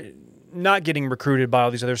that are not getting recruited by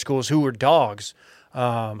all these other schools who are dogs,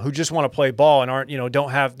 who just want to play ball and aren't,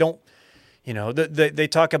 they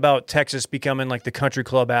talk about Texas becoming like the country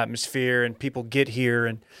club atmosphere, and people get here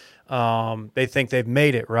and they think they've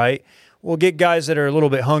made it, right? We'll get guys that are a little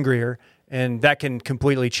bit hungrier, and that can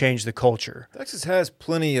completely change the culture. Texas has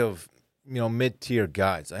plenty of mid-tier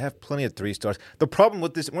guys. I have plenty of 3 stars. The problem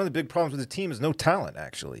with this, one of the big problems with the team is no talent,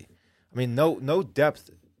 actually. I mean, no depth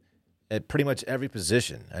at pretty much every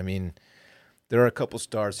position. I mean, there are a couple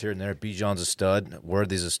stars here and there. Bijan's a stud.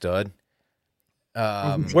 Worthy's a stud.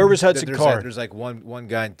 Where was Hudson Card? There's like one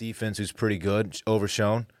guy in defense who's pretty good,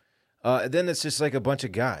 overshown. Then it's just like a bunch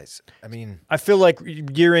of guys. I mean, I feel like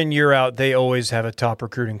year in, year out, they always have a top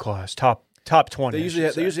recruiting class, top 20. They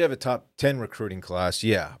usually have a top 10 recruiting class,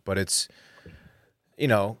 yeah. But it's,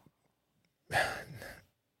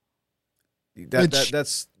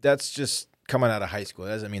 that's just coming out of high school.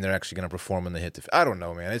 That doesn't mean they're actually going to perform when they hit I don't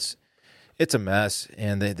know, man. It's a mess,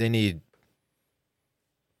 and they need.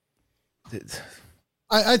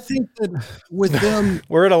 I think that with them,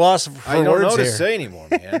 we're at a loss for I don't know here. to say anymore,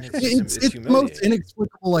 man. It's the most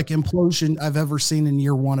inexplicable implosion I've ever seen in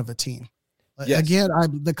year one of a team. Yes. Again,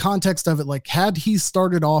 the context of it, like, had he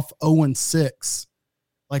started off 0-6,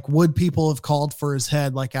 like, would people have called for his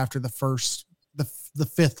head after the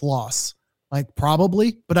fifth loss?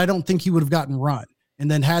 Probably, but I don't think he would have gotten run.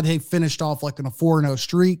 And then had he finished off in a 4-0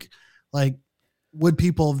 streak, would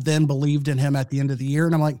people have then believed in him at the end of the year?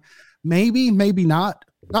 And I'm like, maybe not.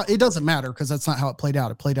 It doesn't matter because that's not how it played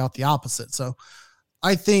out. It played out the opposite. So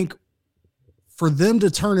I think for them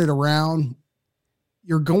to turn it around,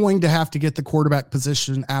 you're going to have to get the quarterback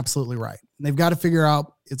position absolutely right. And they've got to figure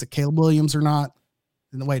out, is it Caleb Williams or not?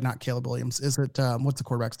 Wait, not Caleb Williams. Is it, what's the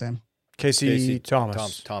quarterback's name? Casey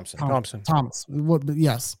Thompson. Thomas.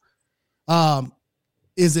 Yes.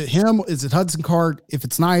 Is it him? Is it Hudson Card? If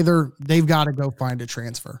it's neither, they've got to go find a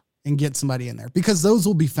transfer and get somebody in there because those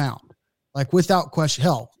will be found. Like without question,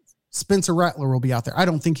 hell, Spencer Rattler will be out there. I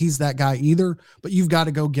don't think he's that guy either, but you've got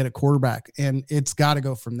to go get a quarterback and it's got to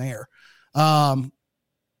go from there.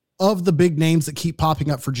 Of the big names that keep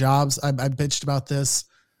popping up for jobs, I bitched about this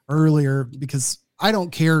earlier because I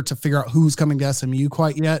don't care to figure out who's coming to SMU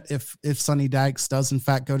quite yet. If Sonny Dykes does in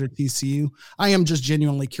fact go to TCU, I am just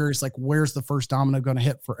genuinely curious, like where's the first domino going to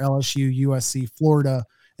hit for LSU, USC, Florida,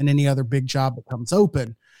 and any other big job that comes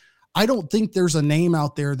open. I don't think there's a name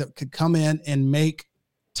out there that could come in and make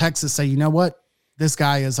Texas say, you know what, this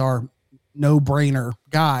guy is our no-brainer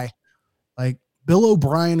guy. Like Bill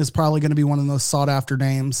O'Brien is probably going to be one of the most sought after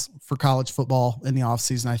names for college football in the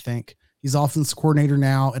offseason, I think. He's offensive coordinator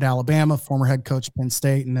now at Alabama, former head coach at Penn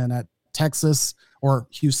State, and then at Texas or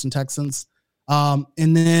Houston Texans. And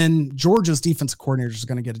then Georgia's defensive coordinator is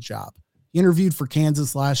going to get a job. He interviewed for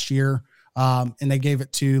Kansas last year, and they gave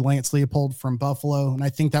it to Lance Leopold from Buffalo, and I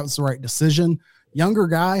think that was the right decision. Younger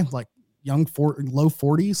guy, like low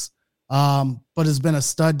 40s, but has been a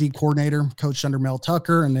stud D coordinator, coached under Mel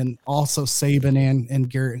Tucker, and then also Saban and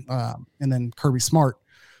Gary, and then Kirby Smart.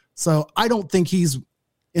 So I don't think he's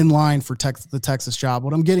in line for the Texas job.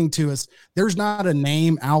 What I'm getting to is there's not a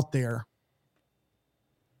name out there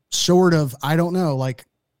short of, I don't know, like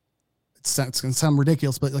it's going to sound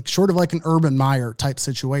ridiculous, but like short of like an Urban Meyer type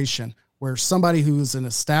situation where somebody who's an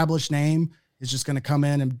established name is just going to come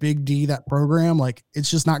in and big D that program. Like it's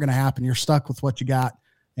just not going to happen. You're stuck with what you got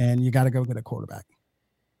and you got to go get a quarterback.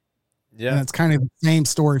 Yeah. And it's kind of the same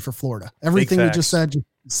story for Florida. Everything we just said, just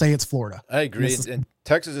say it's Florida. I agree. And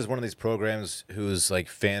Texas is one of these programs whose like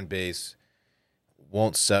fan base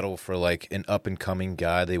won't settle for like an up and coming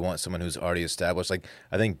guy. They want someone who's already established. Like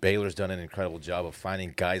I think Baylor's done an incredible job of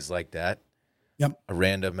finding guys like that. Yep.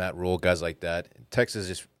 Aranda, Matt Rule, guys like that. Texas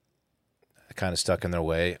is just kind of stuck in their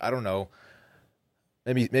way. I don't know.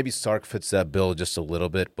 Maybe Sark fits that bill just a little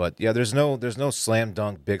bit, but yeah, there's no slam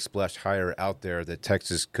dunk big splash hire out there that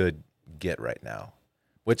Texas could get right now,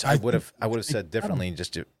 which I would have said differently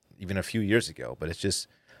just even a few years ago. But it's just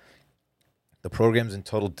the program's in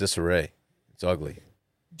total disarray. It's ugly.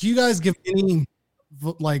 Do you guys give any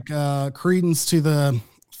like credence to the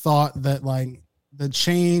thought that like the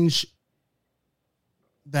change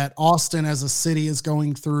that Austin as a city is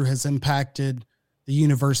going through has impacted the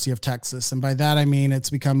University of Texas? And by that, I mean,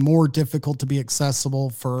 it's become more difficult to be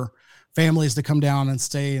accessible for families to come down and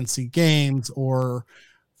stay and see games, or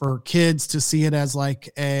for kids to see it as like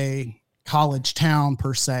a college town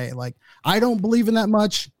per se. Like, I don't believe in that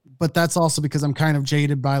much, but that's also because I'm kind of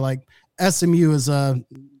jaded by like SMU is a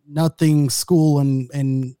nothing school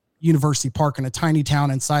in University Park in a tiny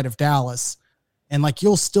town inside of Dallas. And like,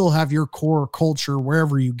 you'll still have your core culture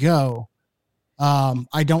wherever you go.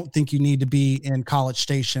 I don't think you need to be in College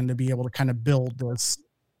Station to be able to kind of build this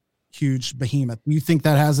huge behemoth. Do you think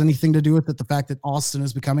that has anything to do with it? The fact that Austin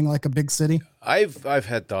is becoming like a big city? I've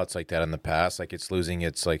had thoughts like that in the past. Like it's losing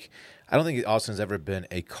its like, I don't think Austin's ever been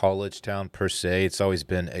a college town per se. It's always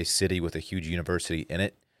been a city with a huge university in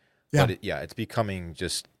it. Yeah. But it's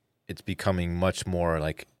becoming much more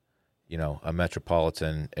like, you know, a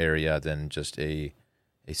metropolitan area than just a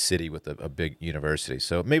city with a big university.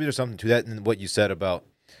 So maybe there's something to that. And what you said about,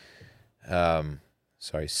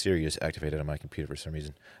 sorry, Siri is activated on my computer for some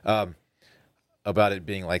reason, about it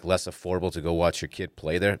being like less affordable to go watch your kid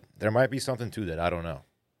play there. There might be something to that. I don't know.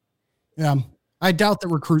 Yeah. I doubt that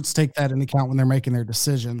recruits take that into account when they're making their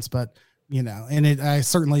decisions, but you know, and I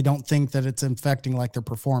certainly don't think that it's infecting like their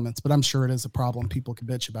performance, but I'm sure it is a problem people can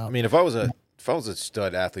bitch about. I mean, if I was a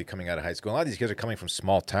stud athlete coming out of high school, a lot of these kids are coming from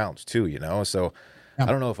small towns too, you know? So I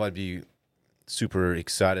don't know if I'd be super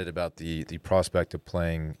excited about the prospect of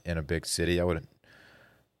playing in a big city. I wouldn't.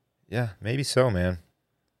 Yeah, maybe so, man.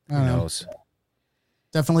 Who knows?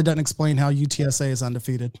 Definitely doesn't explain how UTSA is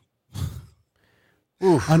undefeated.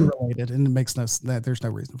 Unrelated, and it makes there's no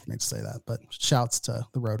reason for me to say that, but shouts to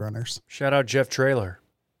the Roadrunners. Shout out Jeff Traylor.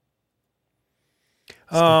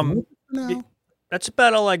 That's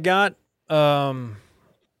about all I got. Baylor,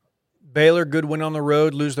 good win on the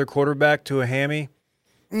road, lose their quarterback to a hammy.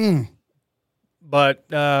 But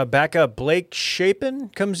backup Blake Shapen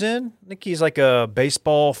comes in. I think he's like a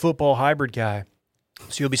baseball, football hybrid guy.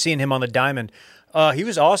 So you'll be seeing him on the diamond. He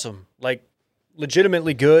was awesome, like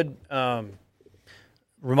legitimately good.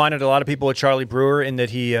 Reminded a lot of people of Charlie Brewer in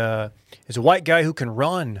that he is a white guy who can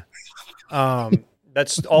run.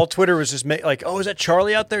 That's all Twitter was just like, oh, is that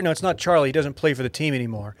Charlie out there? No, it's not Charlie. He doesn't play for the team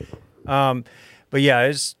anymore. But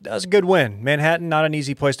yeah, that was a good win. Manhattan, not an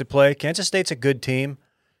easy place to play. Kansas State's a good team.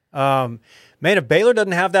 Man, if Baylor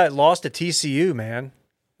doesn't have that loss to TCU, man,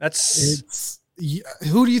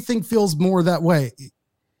 Who do you think feels more that way?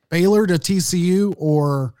 Baylor to TCU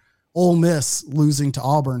or Ole Miss losing to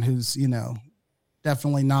Auburn, who's,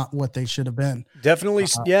 definitely not what they should have been. Definitely.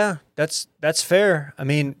 Yeah, that's fair. I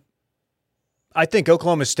mean, I think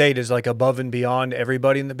Oklahoma State is like above and beyond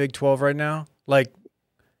everybody in the Big 12 right now. Like,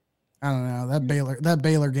 I don't know, that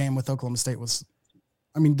Baylor game with Oklahoma State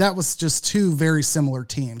that was just two very similar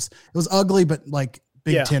teams. It was ugly, but like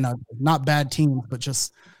Big Ten ugly, not bad teams, but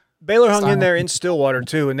just Baylor hung in there in Stillwater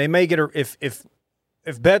too. And they may get if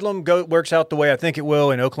Bedlam works out the way I think it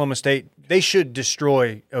will in Oklahoma State, they should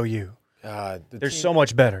destroy OU. They're so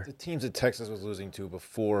much better. The teams that Texas was losing to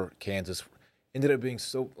before Kansas ended up being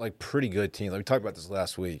so pretty good teams. We talked about this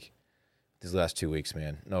last week. These last 2 weeks,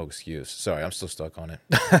 man. No excuse. Sorry, I'm still stuck on it.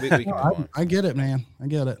 We can move on. I get it, man. I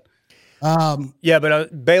get it.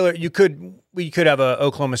 But Baylor, we could have a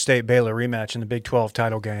Oklahoma State Baylor rematch in the Big 12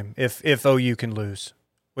 title game if OU can lose,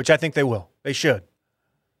 which I think they will. They should.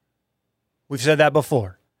 We've said that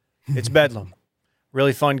before. It's Bedlam.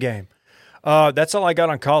 Really fun game. That's all I got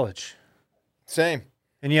on college. Same.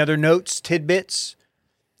 Any other notes, tidbits?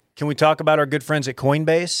 Can we talk about our good friends at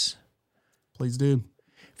Coinbase? Please do.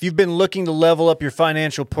 If you've been looking to level up your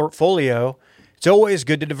financial portfolio, it's always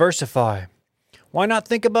good to diversify. Why not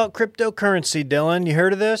think about cryptocurrency, Dylan? You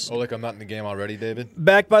heard of this? Oh, like I'm not in the game already, David?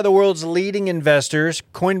 Backed by the world's leading investors,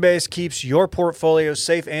 Coinbase keeps your portfolio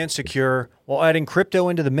safe and secure while adding crypto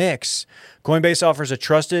into the mix. Coinbase offers a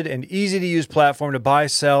trusted and easy-to-use platform to buy,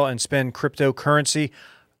 sell, and spend cryptocurrency.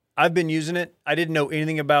 I've been using it. I didn't know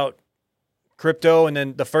anything about crypto, and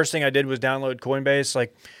then the first thing I did was download Coinbase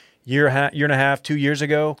like year and a half, 2 years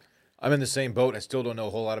ago. I'm in the same boat. I still don't know a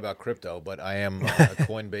whole lot about crypto, but I am a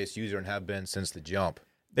Coinbase user and have been since the jump.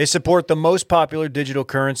 They support the most popular digital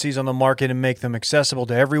currencies on the market and make them accessible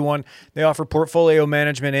to everyone. They offer portfolio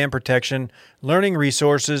management and protection, learning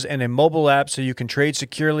resources, and a mobile app so you can trade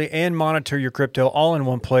securely and monitor your crypto all in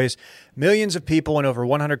one place. Millions of people in over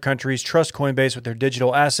 100 countries trust Coinbase with their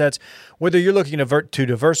digital assets. Whether you're looking to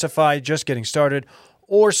diversify, just getting started,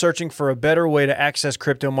 or searching for a better way to access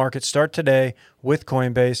crypto markets, start today with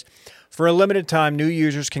Coinbase. For a limited time, new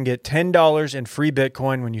users can get $10 in free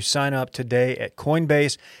Bitcoin when you sign up today at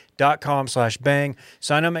Coinbase.com/bang.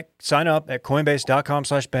 Sign up at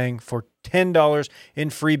Coinbase.com/bang for $10 in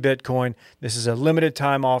free Bitcoin. This is a limited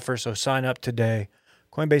time offer, so sign up today.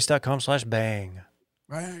 Coinbase.com/bang.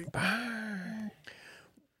 Bang.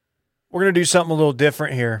 We're going to do something a little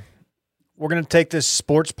different here. We're going to take this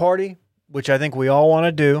sports party, which I think we all want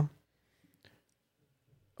to do,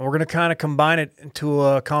 and we're going to kind of combine it into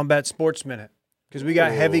a combat sports minute because we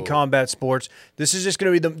got heavy combat sports. This is just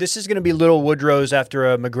going to be little Woodrows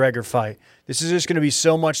after a McGregor fight. This is just going to be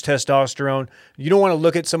so much testosterone. You don't want to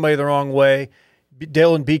look at somebody the wrong way.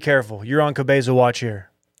 Dylan, be careful. You're on Cabeza Watch here.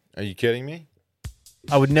 Are you kidding me?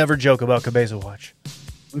 I would never joke about Cabeza Watch.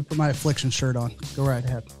 Let me put my Affliction shirt on. Go right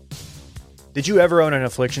ahead. Did you ever own an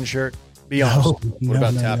Affliction shirt? Be honest. What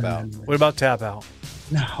about Tap Out? What about Tap Out?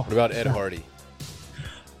 No. What about Ed Hardy?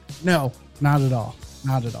 No, not at all.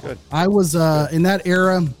 Not at all. Good. I was in that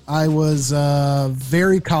era. I was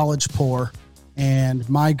very college poor, and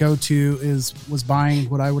my go-to was buying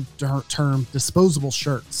what I would term disposable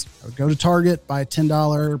shirts. I would go to Target, buy a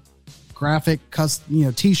 $10 graphic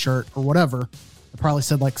T-shirt or whatever. I probably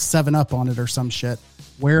said like 7-Up on it or some shit.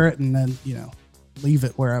 Wear it and then leave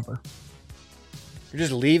it wherever. You're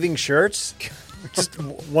just leaving shirts? Just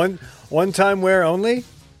one time wear only?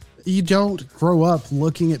 You don't grow up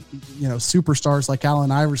looking at superstars like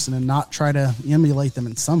Allen Iverson and not try to emulate them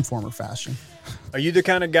in some form or fashion. Are you the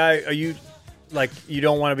kind of guy? Are you like you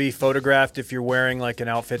don't want to be photographed if you're wearing like an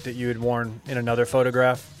outfit that you had worn in another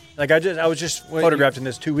photograph? Like I was just photographed in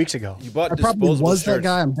this 2 weeks ago. You bought I disposable probably was shirts that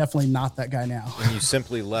guy. I'm definitely not that guy now. and you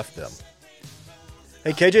simply left them.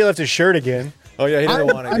 Hey, KJ left his shirt again. Oh yeah, he doesn't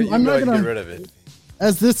want it. I'm not gonna get rid of it.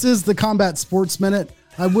 As this is the Combat Sports Minute,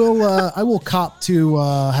 I will cop to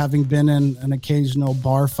having been in an occasional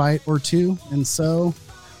bar fight or two. And so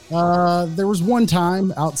there was one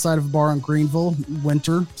time outside of a bar in Greenville,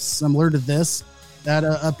 winter, similar to this, that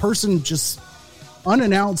a person just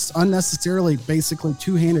unannounced, unnecessarily, basically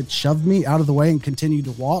two-handed shoved me out of the way and continued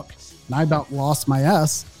to walk. And I about lost my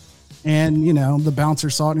ass. And, the bouncer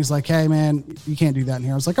saw it and he's like, hey, man, you can't do that in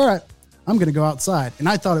here. I was like, all right, I'm going to go outside. And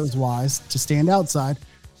I thought it was wise to stand outside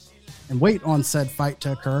and wait on said fight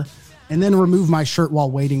to occur, and then remove my shirt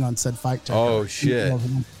while waiting on said fight to occur. Oh, shit.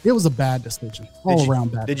 It was a bad decision. All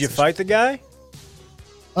around bad Did you decision. fight the guy?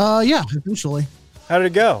 Yeah, eventually. How did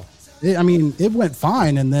it go? It went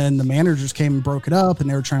fine, and then the managers came and broke it up, and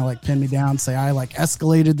they were trying to pin me down, say I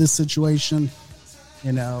escalated this situation.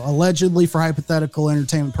 allegedly for hypothetical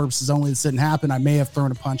entertainment purposes only, this didn't happen. I may have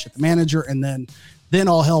thrown a punch at the manager, and then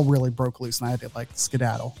all hell really broke loose, and I had to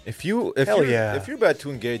skedaddle. If you're about to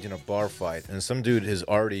engage in a bar fight and some dude is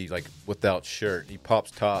already without shirt, he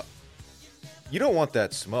pops top, you don't want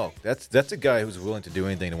that smoke. That's a guy who's willing to do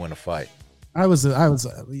anything to win a fight.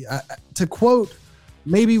 To quote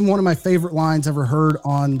maybe one of my favorite lines ever heard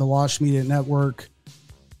on the Wash Media Network,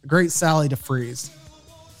 the great Sally DeFries.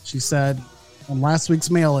 She said on last week's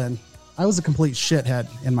mail-in, I was a complete shithead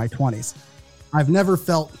in my 20s. I've never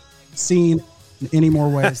felt seen in any more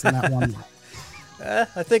ways than that one.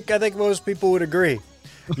 I think most people would agree.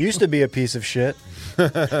 Used to be a piece of shit.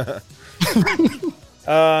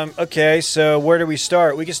 Okay, so where do we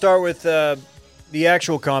start? We can start with the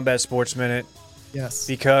actual Combat Sports Minute. Yes.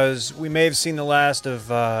 Because we may have seen the last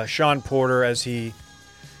of Sean Porter as his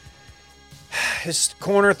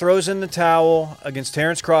corner throws in the towel against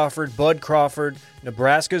Terrence Crawford, Bud Crawford,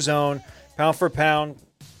 Nebraska's own, pound for pound,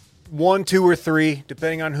 1, 2, or 3,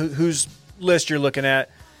 depending on whose list you're looking at.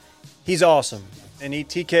 He's awesome. And he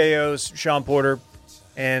TKOs Sean Porter.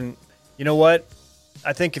 And you know what?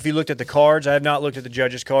 I think if you looked at the cards, I have not looked at the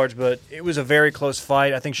judges' cards, but it was a very close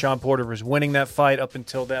fight. I think Sean Porter was winning that fight up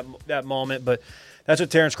until that moment, but that's what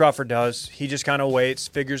Terrence Crawford does. He just kind of waits,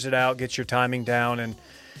 figures it out, gets your timing down, and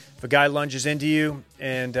if a guy lunges into you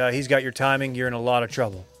and he's got your timing, you're in a lot of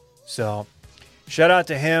trouble. So shout out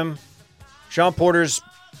to him. Sean Porter's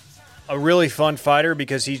a really fun fighter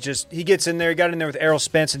because he gets in there. He got in there with Errol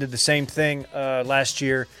Spence and did the same thing last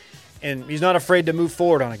year, and he's not afraid to move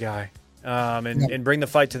forward on a guy. And bring the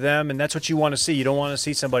fight to them, and that's what you want to see. You don't want to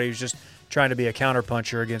see somebody who's just trying to be a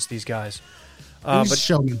counterpuncher against these guys. He's a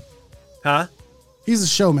showman. Huh? He's a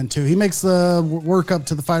showman, too. He makes the work up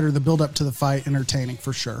to the fight or the build up to the fight entertaining,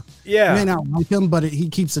 for sure. Yeah. You may not like him, but he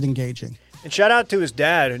keeps it engaging. And shout out to his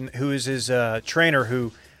dad, who is his trainer,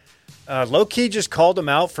 who low-key just called him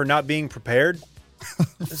out for not being prepared.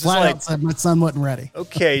 Flat out said my son wasn't ready.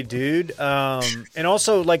 Okay, dude. And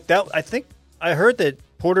also, that, I think I heard that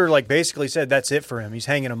Porter basically said that's it for him. He's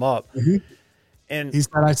hanging him up. Mm-hmm. And he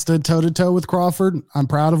said, I stood toe to toe with Crawford. I'm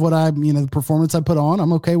proud of what the performance I put on.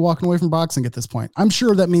 I'm okay walking away from boxing at this point. I'm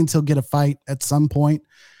sure that means he'll get a fight at some point.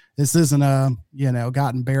 This isn't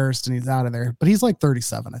got embarrassed and he's out of there, but he's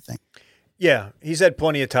 37, I think. Yeah. He's had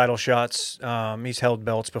plenty of title shots. He's held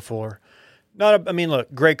belts before.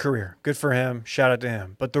 Look, great career. Good for him. Shout out to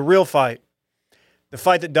him. But the real fight, the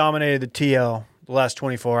fight that dominated the TL the last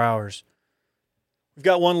 24 hours, we've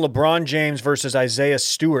got one LeBron James versus Isaiah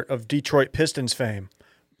Stewart of Detroit Pistons fame.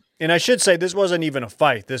 And I should say this wasn't even a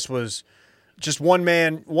fight. This was just one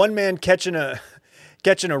man catching a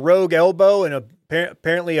rogue elbow and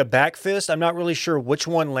apparently a back fist. I'm not really sure which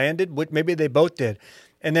one landed. Maybe they both did.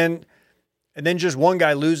 And then just one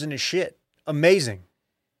guy losing his shit. Amazing.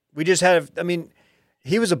 We just had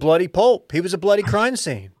he was a bloody pulp. He was a bloody crime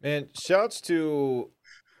scene. Man, shouts to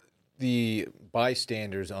the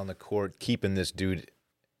bystanders on the court keeping this dude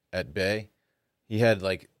at bay. He had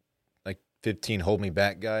like 15 hold me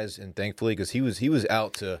back guys, and thankfully, because he was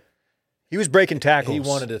out to, he was breaking tackles. He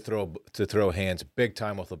wanted to throw hands big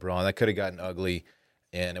time with LeBron. That could have gotten ugly,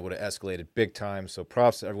 and it would have escalated big time. So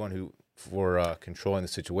props to everyone for controlling the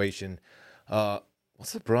situation.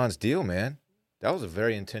 What's LeBron's deal, man? That was a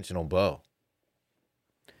very intentional blow.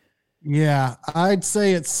 Yeah, I'd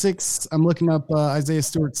say at 6, I'm looking up Isaiah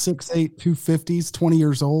Stewart, 6'8", 250s, 20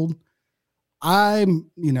 years old. I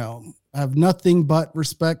have nothing but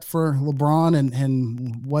respect for LeBron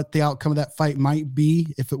and what the outcome of that fight might be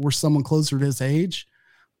if it were someone closer to his age.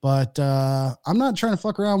 But I'm not trying to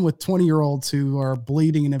fuck around with 20-year-olds who are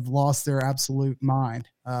bleeding and have lost their absolute mind.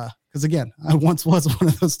 Because, again, I once was one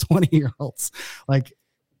of those 20-year-olds.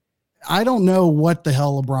 I don't know what the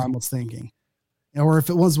hell LeBron was thinking. Or if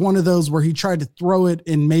it was one of those where he tried to throw it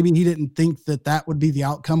and maybe he didn't think that would be the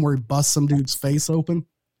outcome where he busts some dude's face open.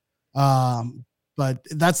 But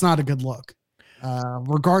that's not a good look.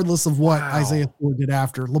 Regardless of what Isaiah Stewart did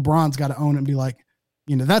after, LeBron's got to own it and be like,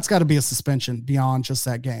 that's got to be a suspension beyond just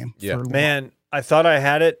that game. Yeah, man, I thought I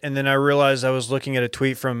had it, and then I realized I was looking at a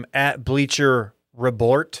tweet from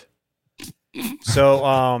 @BleacherReport. So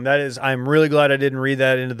I'm really glad I didn't read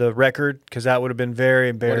that into the record because that would have been very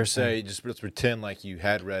embarrassing. Let's pretend like you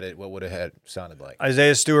had read it. What would it have sounded like?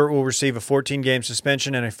 Isaiah Stewart will receive a 14-game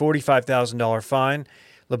suspension and a $45,000 fine.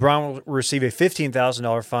 LeBron will receive a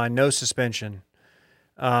 $15,000 fine, no suspension.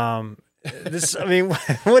 What's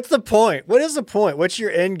the point? What is the point? What's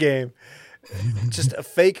your end game? Just a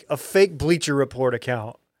fake Bleacher Report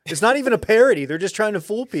account. It's not even a parody. They're just trying to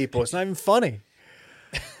fool people. It's not even funny.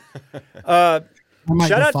 I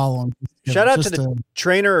might follow him Shout out to the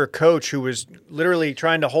trainer or coach who was literally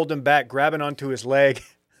trying to hold him back, grabbing onto his leg.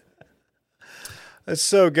 That's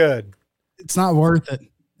so good. It's not worth it.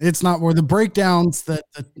 It's not worth the breakdowns that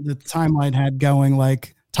the timeline had going.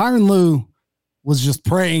 Like Tyronn Lue was just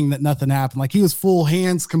praying that nothing happened. Like he was full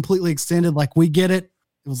hands completely extended. Like we get it.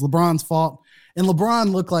 It was LeBron's fault. And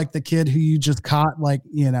LeBron looked like the kid who you just caught, like,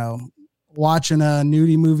 you know, watching a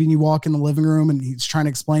nudie movie and you walk in the living room and he's trying to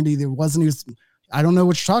explain to you I don't know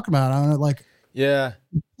what you're talking about. I don't know, like, yeah,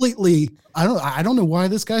 completely. I don't know why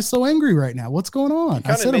this guy's so angry right now. What's going on?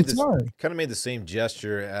 I said, I'm sorry. Kind of made the same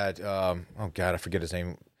gesture at, oh God, I forget his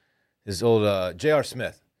name. His old J.R.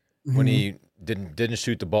 Smith when he didn't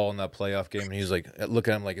shoot the ball in that playoff game. And he was like,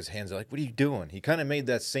 looking at him like his hands are like, what are you doing? He kind of made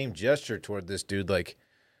that same gesture toward this dude. Like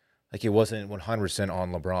it wasn't 100%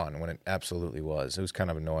 on LeBron when it absolutely was. It was kind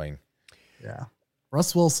of annoying. Yeah.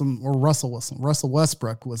 Russell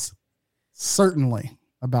Westbrook was certainly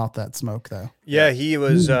about that smoke though. Yeah. He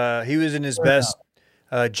was in his best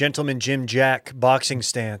gentleman Jim Jack boxing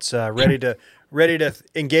stance, ready to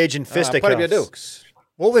engage in fisticuffs.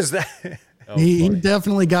 What was that? He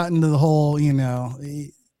definitely got into the whole, you know,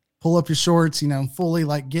 pull up your shorts, you know, fully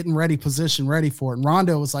like getting ready position, ready for it. And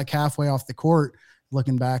Rondo was like halfway off the court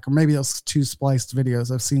looking back, or maybe those two spliced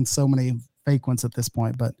videos. I've seen so many fake ones at this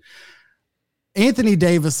point, but Anthony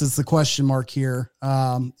Davis is the question mark here.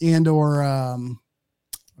 Who's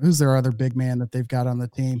their other big man that they've got on the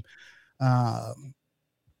team?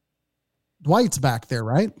 Dwight's back there,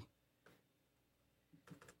 right?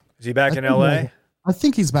 Is he back in LA? I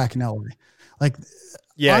think he's back in LA. Like,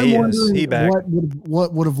 yeah, he is. He back.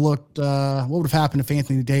 What would have happened if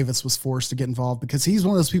Anthony Davis was forced to get involved? Because he's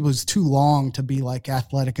one of those people who's too long to be like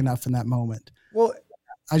athletic enough in that moment. Well,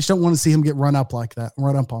 I just don't want to see him get run up on like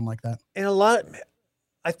that.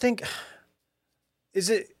 I think,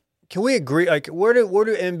 can we agree? Like, where do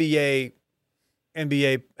NBA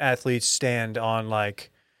athletes stand on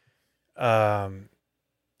like,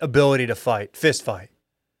 ability to fight, fist fight?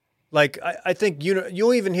 Like, I think, you know,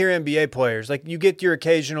 you'll even hear NBA players, like you get your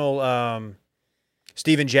occasional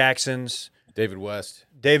Steven Jacksons, David West.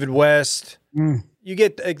 You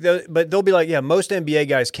get, but they'll be like, yeah, most NBA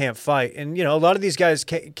guys can't fight. And, you know, a lot of these guys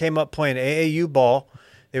came up playing AAU ball.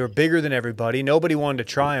 They were bigger than everybody. Nobody wanted to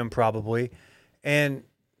try them probably. And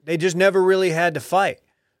they just never really had to fight.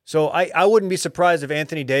 So I wouldn't be surprised if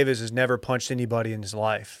Anthony Davis has never punched anybody in his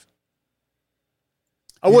life.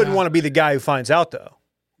 I wouldn't want to be the guy who finds out, though.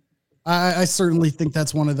 I certainly think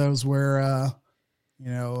that's one of those where, you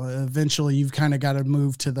know, eventually you've kind of got to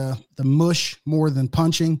move to the mush more than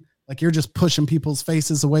punching. Like you're just pushing people's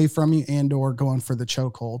faces away from you and or going for the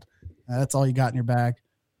chokehold. That's all you got in your bag.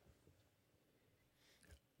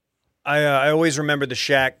 I always remember the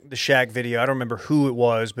Shaq video. I don't remember who it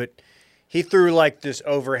was, but he threw like this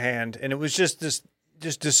overhand, and it was just this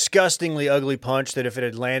disgustingly ugly punch that if it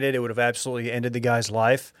had landed, it would have absolutely ended the guy's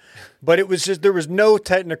life. But it was just, there was no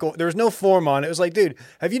form on it. It was like, dude,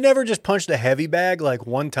 have you never just punched a heavy bag like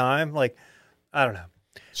one time? Like, I don't know.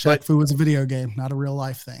 Shaq Fu was a video game, not a real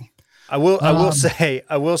life thing. I will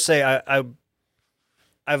say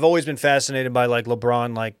I've always been fascinated by like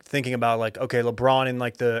LeBron, like thinking about like, okay, LeBron in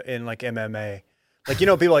MMA. Like, you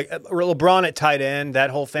know, people like LeBron at tight end,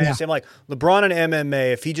 that whole fantasy. Yeah. I'm like, LeBron in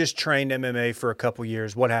MMA, if he just trained MMA for a couple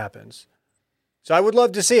years, what happens? So I would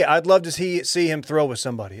love to see it. I'd love to see him throw with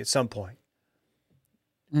somebody at some point.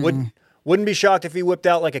 Mm-hmm. Wouldn't be shocked if he whipped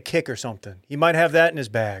out like a kick or something. He might have that in his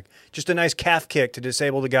bag. Just a nice calf kick to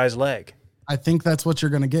disable the guy's leg. I think that's what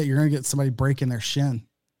you're going to get. You're going to get somebody breaking their shin.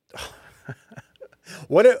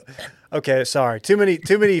 Okay, sorry. Too many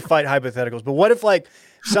fight hypotheticals. But what if like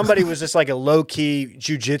somebody was just like a low-key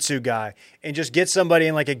jiu-jitsu guy and just gets somebody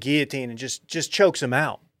in like a guillotine and just chokes him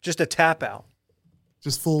out? Just a tap out.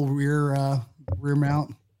 Just full rear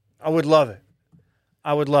mount. I would love it.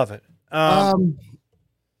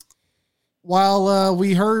 While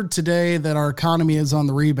we heard today that our economy is on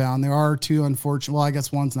the rebound, there are two unfortunate, well, I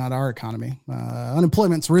guess one's not our economy.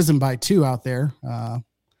 Unemployment's risen by 2 out there.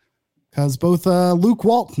 Because both Luke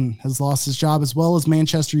Walton has lost his job as well as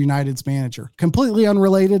Manchester United's manager. Completely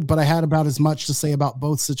unrelated, but I had about as much to say about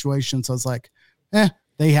both situations. So I was like,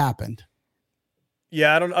 they happened.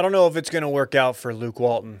 Yeah, I don't know if it's going to work out for Luke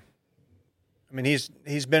Walton. I mean,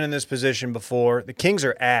 he's been in this position before. The Kings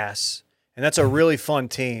are ass, and that's a really fun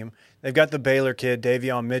team. They've got the Baylor kid,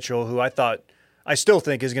 Davion Mitchell, who I still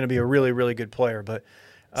think is going to be a really, really good player. But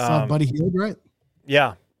Buddy Hield, right?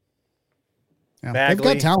 Yeah. They've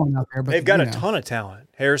got talent out there, but they've got a ton of talent.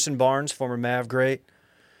 Harrison Barnes, former Mav great.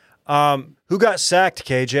 Who got sacked,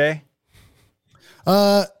 KJ?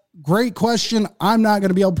 great question. I'm not going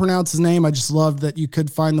to be able to pronounce his name. I just love that you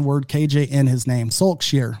could find the word KJ in his name.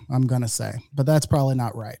 Solskjaer, I'm going to say, but that's probably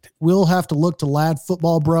not right. We'll have to look to Lad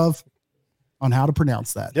Football Bruv on how to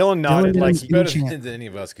pronounce that. Dylan nodded like he better than any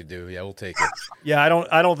of us could do. Yeah, we'll take it. Yeah,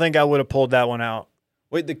 I don't think I would have pulled that one out.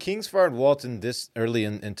 Wait, the Kings fired Walton this early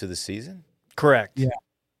into the season? Correct. Yeah.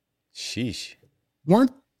 Sheesh.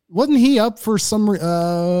 Wasn't he up for some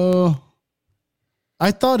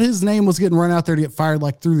I thought his name was getting run out there to get fired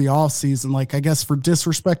like through the off season, like I guess for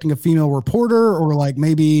disrespecting a female reporter, or like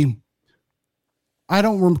maybe I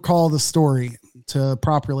don't recall the story to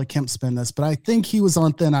properly Kemp spin this, but I think he was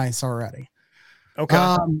on thin ice already.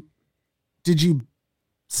 Okay. Did you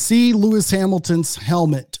see Lewis Hamilton's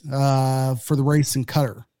helmet for the race in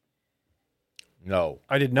Qatar? No.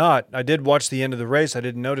 I did not. I did watch the end of the race. I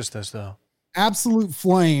didn't notice this, though. Absolute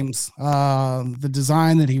flames, the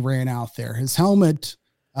design that he ran out there. His helmet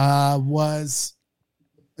was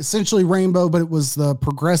essentially rainbow, but it was the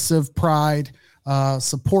Progressive Pride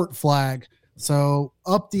support flag. So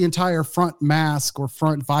up the entire front mask or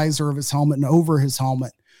front visor of his helmet and over his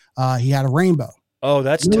helmet, he had a rainbow. Oh,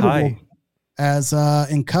 that's Notable tight. As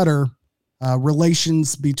in Qatar,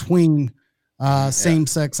 relations between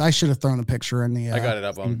same-sex. I should have thrown a picture in the. I got it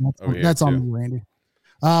up on. That's on me, Randy.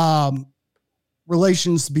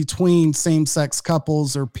 Relations between same-sex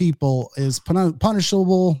couples or people is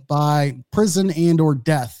punishable by prison and or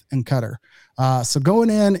death in Qatar. So going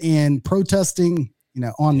in and protesting,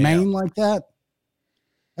 on Maine like that,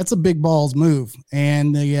 that's a big balls move.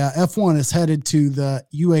 And the F1 is headed to the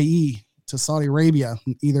UAE, to Saudi Arabia,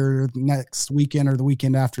 either next weekend or the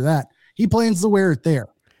weekend after that. He plans to wear it there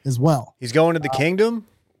as well. He's going to the kingdom?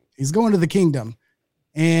 He's going to the kingdom.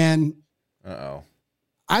 And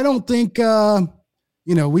I don't think,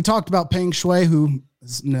 we talked about Peng Shui, who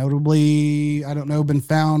has notably, I don't know, been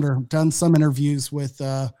found or done some interviews with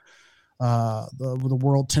the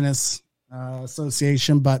World Tennis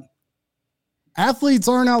Association, but athletes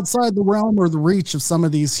aren't outside the realm or the reach of some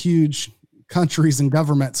of these huge countries and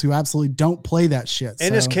governments who absolutely don't play that shit.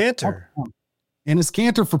 And his canter. And his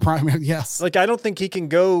canter for primary, yes. Like, I don't think he can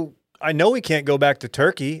go. I know he can't go back to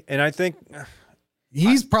Turkey, and I think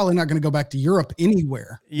he's probably not going to go back to Europe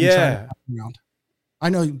anywhere. Yeah. I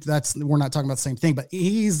know we're not talking about the same thing, but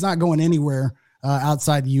he's not going anywhere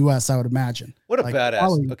outside the U.S., I would imagine. What a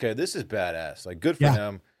badass. Okay, this is badass. Like, good for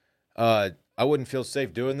him. I wouldn't feel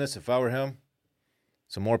safe doing this if I were him.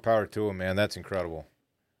 So more power to him, man. That's incredible.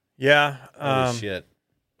 Yeah. Holy shit.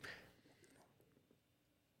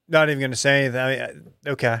 Not even going to say anything. I mean,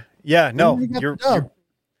 okay. Yeah, no.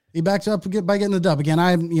 He backed up by getting the dub. Again,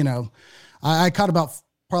 I caught about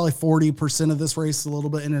probably 40% of this race, a little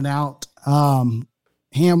bit in and out. Verstappen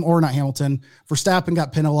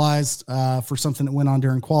got penalized for something that went on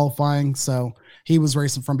during qualifying. So he was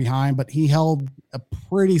racing from behind, but he held a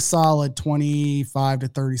pretty solid 25 to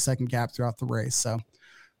 30 second gap throughout the race. So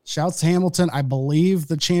shouts to Hamilton. I believe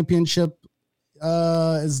the championship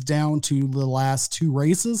is down to the last two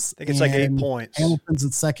races. I think it's like 8 points. Hamilton's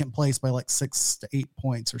in second place by like 6 to 8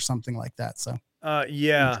 points or something like that. So,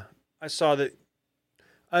 yeah, I saw that.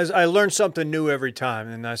 I learned something new every time,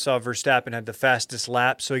 and I saw Verstappen had the fastest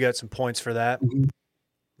lap, so he got some points for that. Mm-hmm.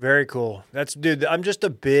 Very cool. Dude, I'm just a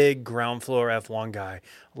big ground floor F1 guy.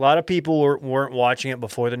 A lot of people weren't watching it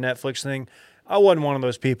before the Netflix thing. I wasn't one of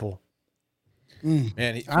those people.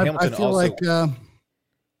 Man, I feel like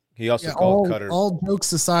he also called Qatar. All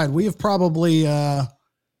jokes aside, we have probably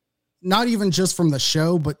not even just from the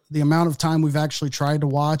show, but the amount of time we've actually tried to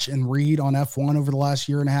watch and read on F1 over the last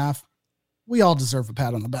year and a half. We all deserve a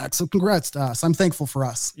pat on the back. So congrats to us. I'm thankful for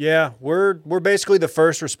us. Yeah, we're basically the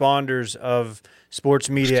first responders of sports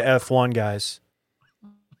media F1 guys.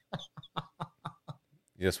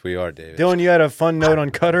 Yes, we are, David. Dylan, you had a fun note on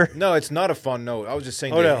Qatar? No, it's not a fun note. I was just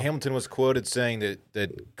saying that Hamilton was quoted saying that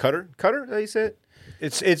Qatar, how you say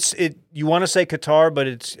it? You want to say Qatar, but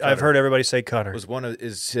Qatar. I've heard everybody say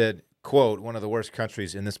Qatar. Said, quote, one of the worst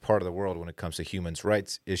countries in this part of the world when it comes to human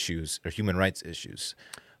rights issues.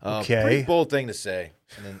 Okay. Pretty bold thing to say.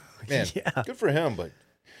 And then, man, good for him, but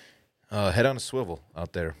head on a swivel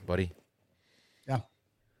out there, buddy. Yeah.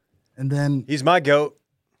 And then he's my GOAT.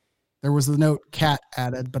 There was the note Cat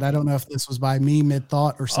added, but I don't know if this was by me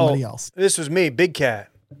mid-thought or somebody else. This was me, Big Cat.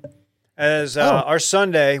 As our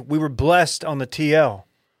Sunday, we were blessed on the TL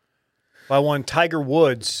by one Tiger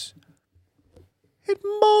Woods.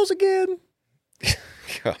 Hitting balls again.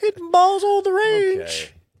 Hitting balls on the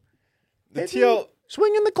range. Okay. The TL...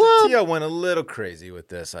 Swinging the club. Tia went a little crazy with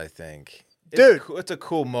this, I think. Dude. It's a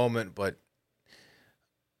cool moment, but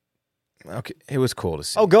Okay, it was cool to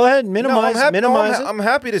see. Oh, go ahead. Minimize it. I'm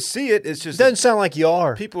happy to see it. It's just Doesn't sound like you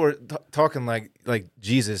are. people are talking like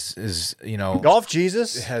Jesus is, Golf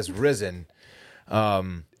Jesus has risen.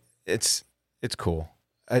 It's cool.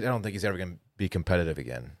 I don't think he's ever going to be competitive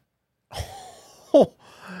again.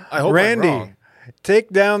 I hope Randy, I'm wrong. take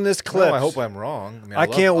down this clip. No, I hope I'm wrong. I mean, I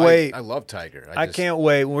can't wait. I love Tiger. I can't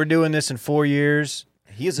wait. We're doing this in 4 years.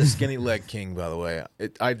 He is a skinny leg king, by the way.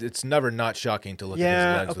 It's never not shocking to look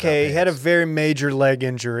at his legs. Okay. He had a very major leg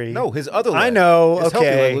injury. No, his other leg. I know. His healthy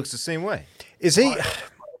okay. leg looks the same way. Is he?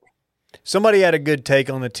 Somebody had a good take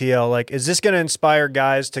on the TL. Like, is this going to inspire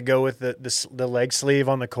guys to go with the leg sleeve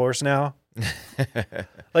on the course now?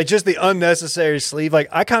 Like, just the unnecessary sleeve. Like,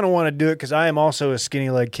 I kind of want to do it because I am also a skinny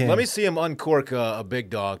leg king. Let me see him uncork a big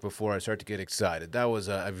dog before I start to get excited. That was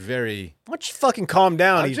a very... Why don't you fucking calm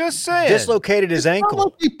down? I'm just saying. Dislocated his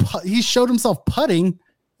ankle. Like he showed himself putting.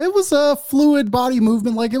 It was a fluid body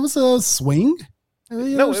movement, like it was a swing.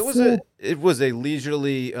 No, it was a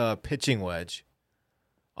leisurely pitching wedge.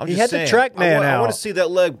 He had the track man out. I want to see that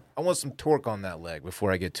leg. I want some torque on that leg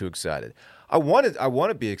before I get too excited. I want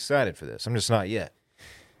to be excited for this. I'm just not yet.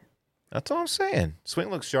 That's all I'm saying. Swing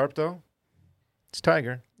looks sharp, though. It's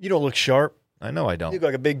Tiger. You don't look sharp. I know I don't. You look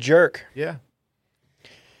like a big jerk. Yeah.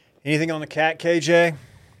 Anything on the cat, KJ?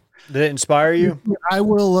 Did it inspire you? I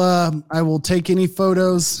will take any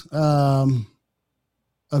photos of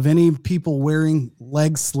any people wearing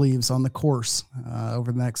leg sleeves on the course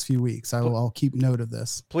over the next few weeks. I'll keep note of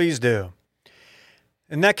this. Please do.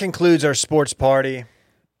 And that concludes our sports party.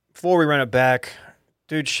 Before we run it back,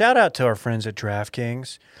 dude, shout out to our friends at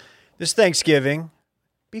DraftKings. This Thanksgiving,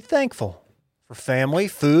 be thankful for family,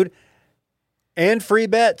 food, and free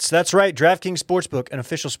bets. That's right. DraftKings Sportsbook, an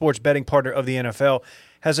official sports betting partner of the NFL,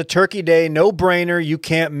 has a Turkey Day no-brainer you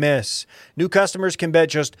can't miss. New customers can bet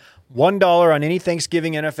just $1 on any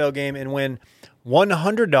Thanksgiving NFL game and win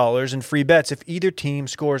 $100 in free bets if either team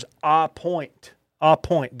scores a point. A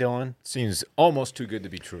point, Dylan. Seems almost too good to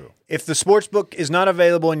be true. If the sportsbook is not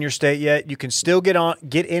available in your state yet, you can still get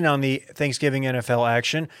in on the Thanksgiving NFL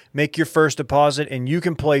action. Make your first deposit, and you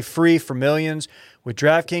can play free for millions with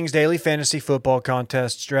DraftKings Daily Fantasy Football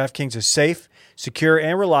Contests. DraftKings is safe, secure,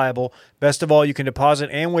 and reliable. Best of all, you can deposit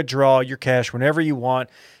and withdraw your cash whenever you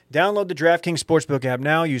want. Download the DraftKings Sportsbook app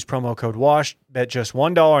now. Use promo code WASH. Bet just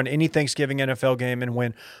 $1 on any Thanksgiving NFL game and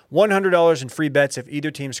win $100 in free bets if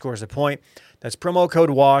either team scores a point. That's promo code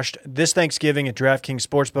WASHED this Thanksgiving at DraftKings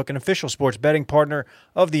Sportsbook, an official sports betting partner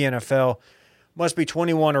of the NFL. Must be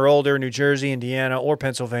 21 or older, New Jersey, Indiana, or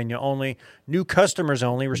Pennsylvania only. New customers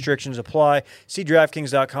only. Restrictions apply. See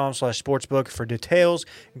DraftKings.com/sportsbook for details.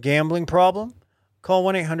 Gambling problem? Call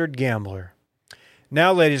 1-800-GAMBLER.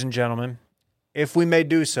 Now, ladies and gentlemen, if we may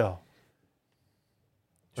do so,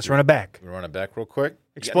 let's run it back. We run it back real quick.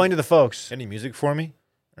 Explain to the folks. Any music for me?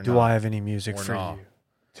 Do I have any music for you?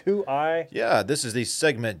 Do I? Yeah, this is the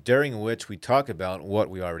segment during which we talk about what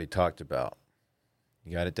we already talked about.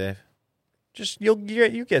 You got it, Dave? Just you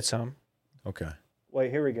get some. Okay. Wait,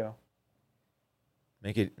 here we go.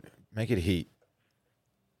 Make it heat.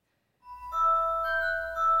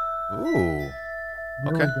 Ooh.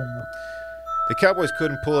 Okay. The Cowboys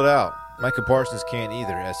couldn't pull it out. Micah Parsons can't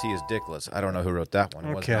either, as he is dickless. I don't know who wrote that one.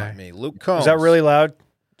 It was not me. Luke Combs. Is that really loud?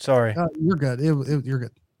 Sorry. You're good. You're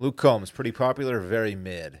good. Luke Combs, pretty popular, very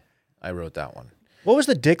mid. I wrote that one. What was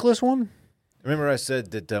the dickless one? Remember I said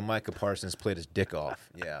that Micah Parsons played his dick off?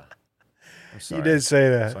 Yeah. I'm sorry. You did say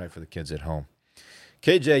that. Sorry for the kids at home.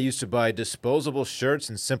 KJ used to buy disposable shirts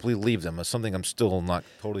and simply leave them. It's something I'm still not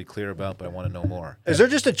totally clear about, but I want to know more. Is there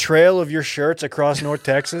just a trail of your shirts across North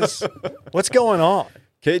Texas? What's going on?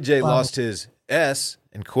 KJ lost his S,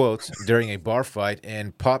 in quotes, during a bar fight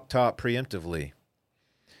and popped top preemptively.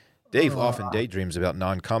 Dave often daydreams about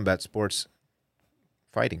non-combat sports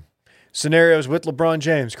fighting. Scenarios with LeBron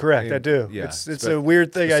James, correct? I do. Yeah, it's a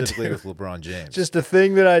weird thing I do. Specifically with LeBron James. Just a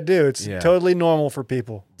thing that I do. It's totally normal for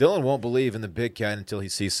people. Dylan won't believe in the big cat until he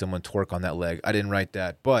sees someone twerk on that leg. I didn't write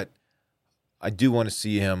that, but I do want to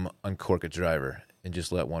see him uncork a driver and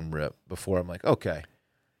just let one rip before I'm like, okay,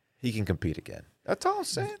 he can compete again. That's all I'm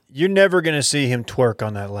saying. You're never going to see him twerk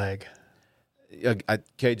on that leg.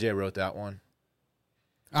 KJ wrote that one.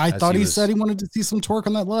 I thought he said he wanted to see some torque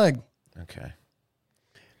on that leg. Okay.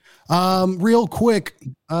 Real quick,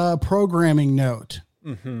 programming note.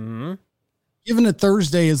 Mm-hmm. Given that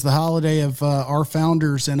Thursday is the holiday of our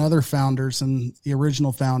founders and other founders and the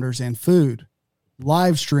original founders and food,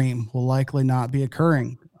 live stream will likely not be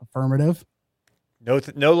occurring. Affirmative.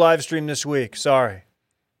 No live stream this week. Sorry.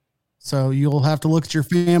 So you'll have to look at your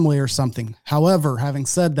family or something. However, having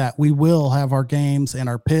said that, we will have our games and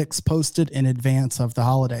our picks posted in advance of the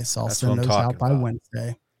holiday. So I'll send those out by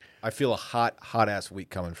Wednesday. I feel a hot ass week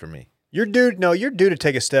coming for me. You're due to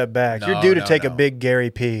take a step back. You're due to take a big Gary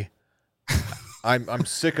P. I'm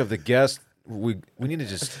sick of the guests. We need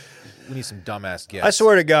some dumbass guests. I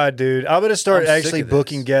swear to God, dude, I'm gonna start actually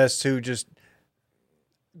booking guests who just.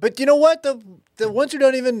 But you know what? The ones who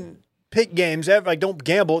don't even pick games ever, like don't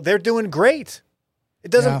gamble, they're doing great.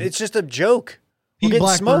 It doesn't. Yeah. It's just a joke. Pete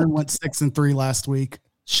Blackburn went 6-3 last week.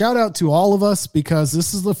 Shout out to all of us because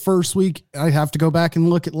this is the first week. I have to go back and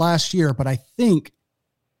look at last year, but I think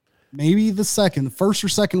maybe the first or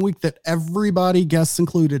second week that everybody, guests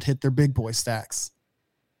included, hit their big boy stacks.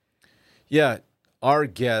 Yeah, our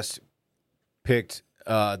guest picked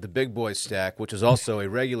the big boy stack, which is also a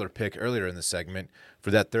regular pick earlier in the segment for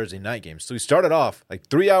that Thursday night game. So we started off like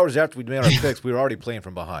 3 hours after we made our picks. We were already playing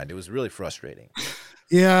from behind. It was really frustrating.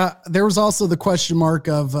 Yeah, there was also the question mark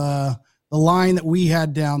of the line that we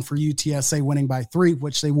had down for UTSA winning by 3,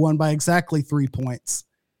 which they won by exactly 3 points.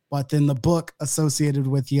 But then the book associated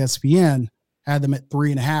with ESPN had them at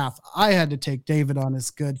 3.5. I had to take David on his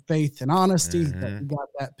good faith and honesty that he got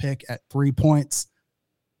that pick at 3 points.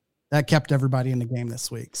 That kept everybody in the game this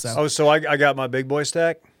week. So I got my big boy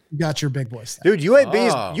stack. You got your big boy stack. Dude,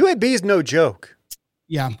 UAB's no joke.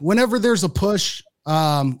 Yeah. Whenever there's a push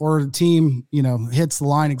or the team, hits the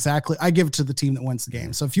line exactly, I give it to the team that wins the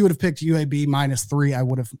game. So if you would have picked UAB -3, I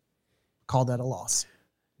would have called that a loss.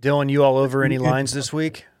 Dylan, you all over any lines this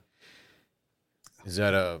week? Is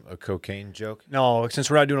that a cocaine joke? No, since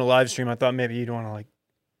we're not doing a live stream, I thought maybe you'd want to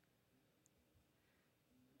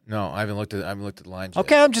No, I haven't looked at the lines.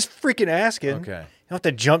 Okay, yet. I'm just freaking asking. Okay, you don't have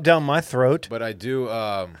to jump down my throat. But I do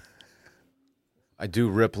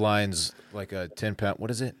rip lines like a 10-pound.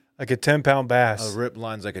 What is it? Like a 10-pound bass. Rip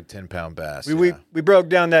lines like a 10-pound bass. We broke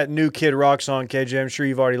down that new Kid Rock song, KJ. I'm sure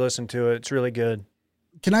you've already listened to it. It's really good.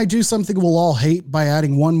 Can I do something we'll all hate by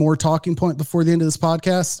adding one more talking point before the end of this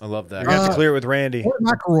podcast? I love that. You're going to have to clear it with Randy. Rory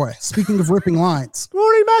McIlroy, speaking of ripping lines.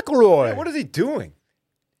 Rory McIlroy. Yeah, what is he doing?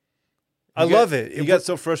 I love it. He got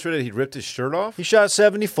so frustrated he ripped his shirt off? He shot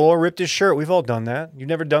 74, ripped his shirt. We've all done that. You've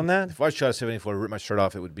never done that? If I shot 74 and ripped my shirt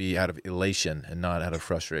off, it would be out of elation and not out of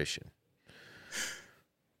frustration.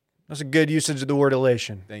 That's a good usage of the word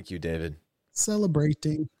elation. Thank you, David.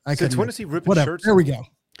 Celebrating. Since when does he rip his shirts? There we go.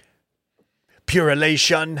 Pure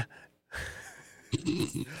elation.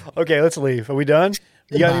 Okay, let's leave. Are we done?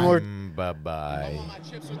 You got any more? Bye-bye. I want my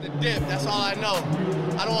chips with the dip. That's all I know.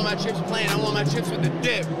 I don't want my chips plain. I want my chips with the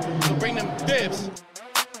dip. So bring them dips.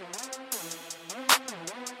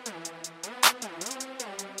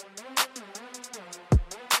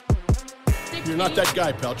 You're not that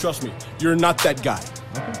guy, pal. Trust me. You're not that guy.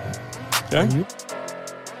 Okay?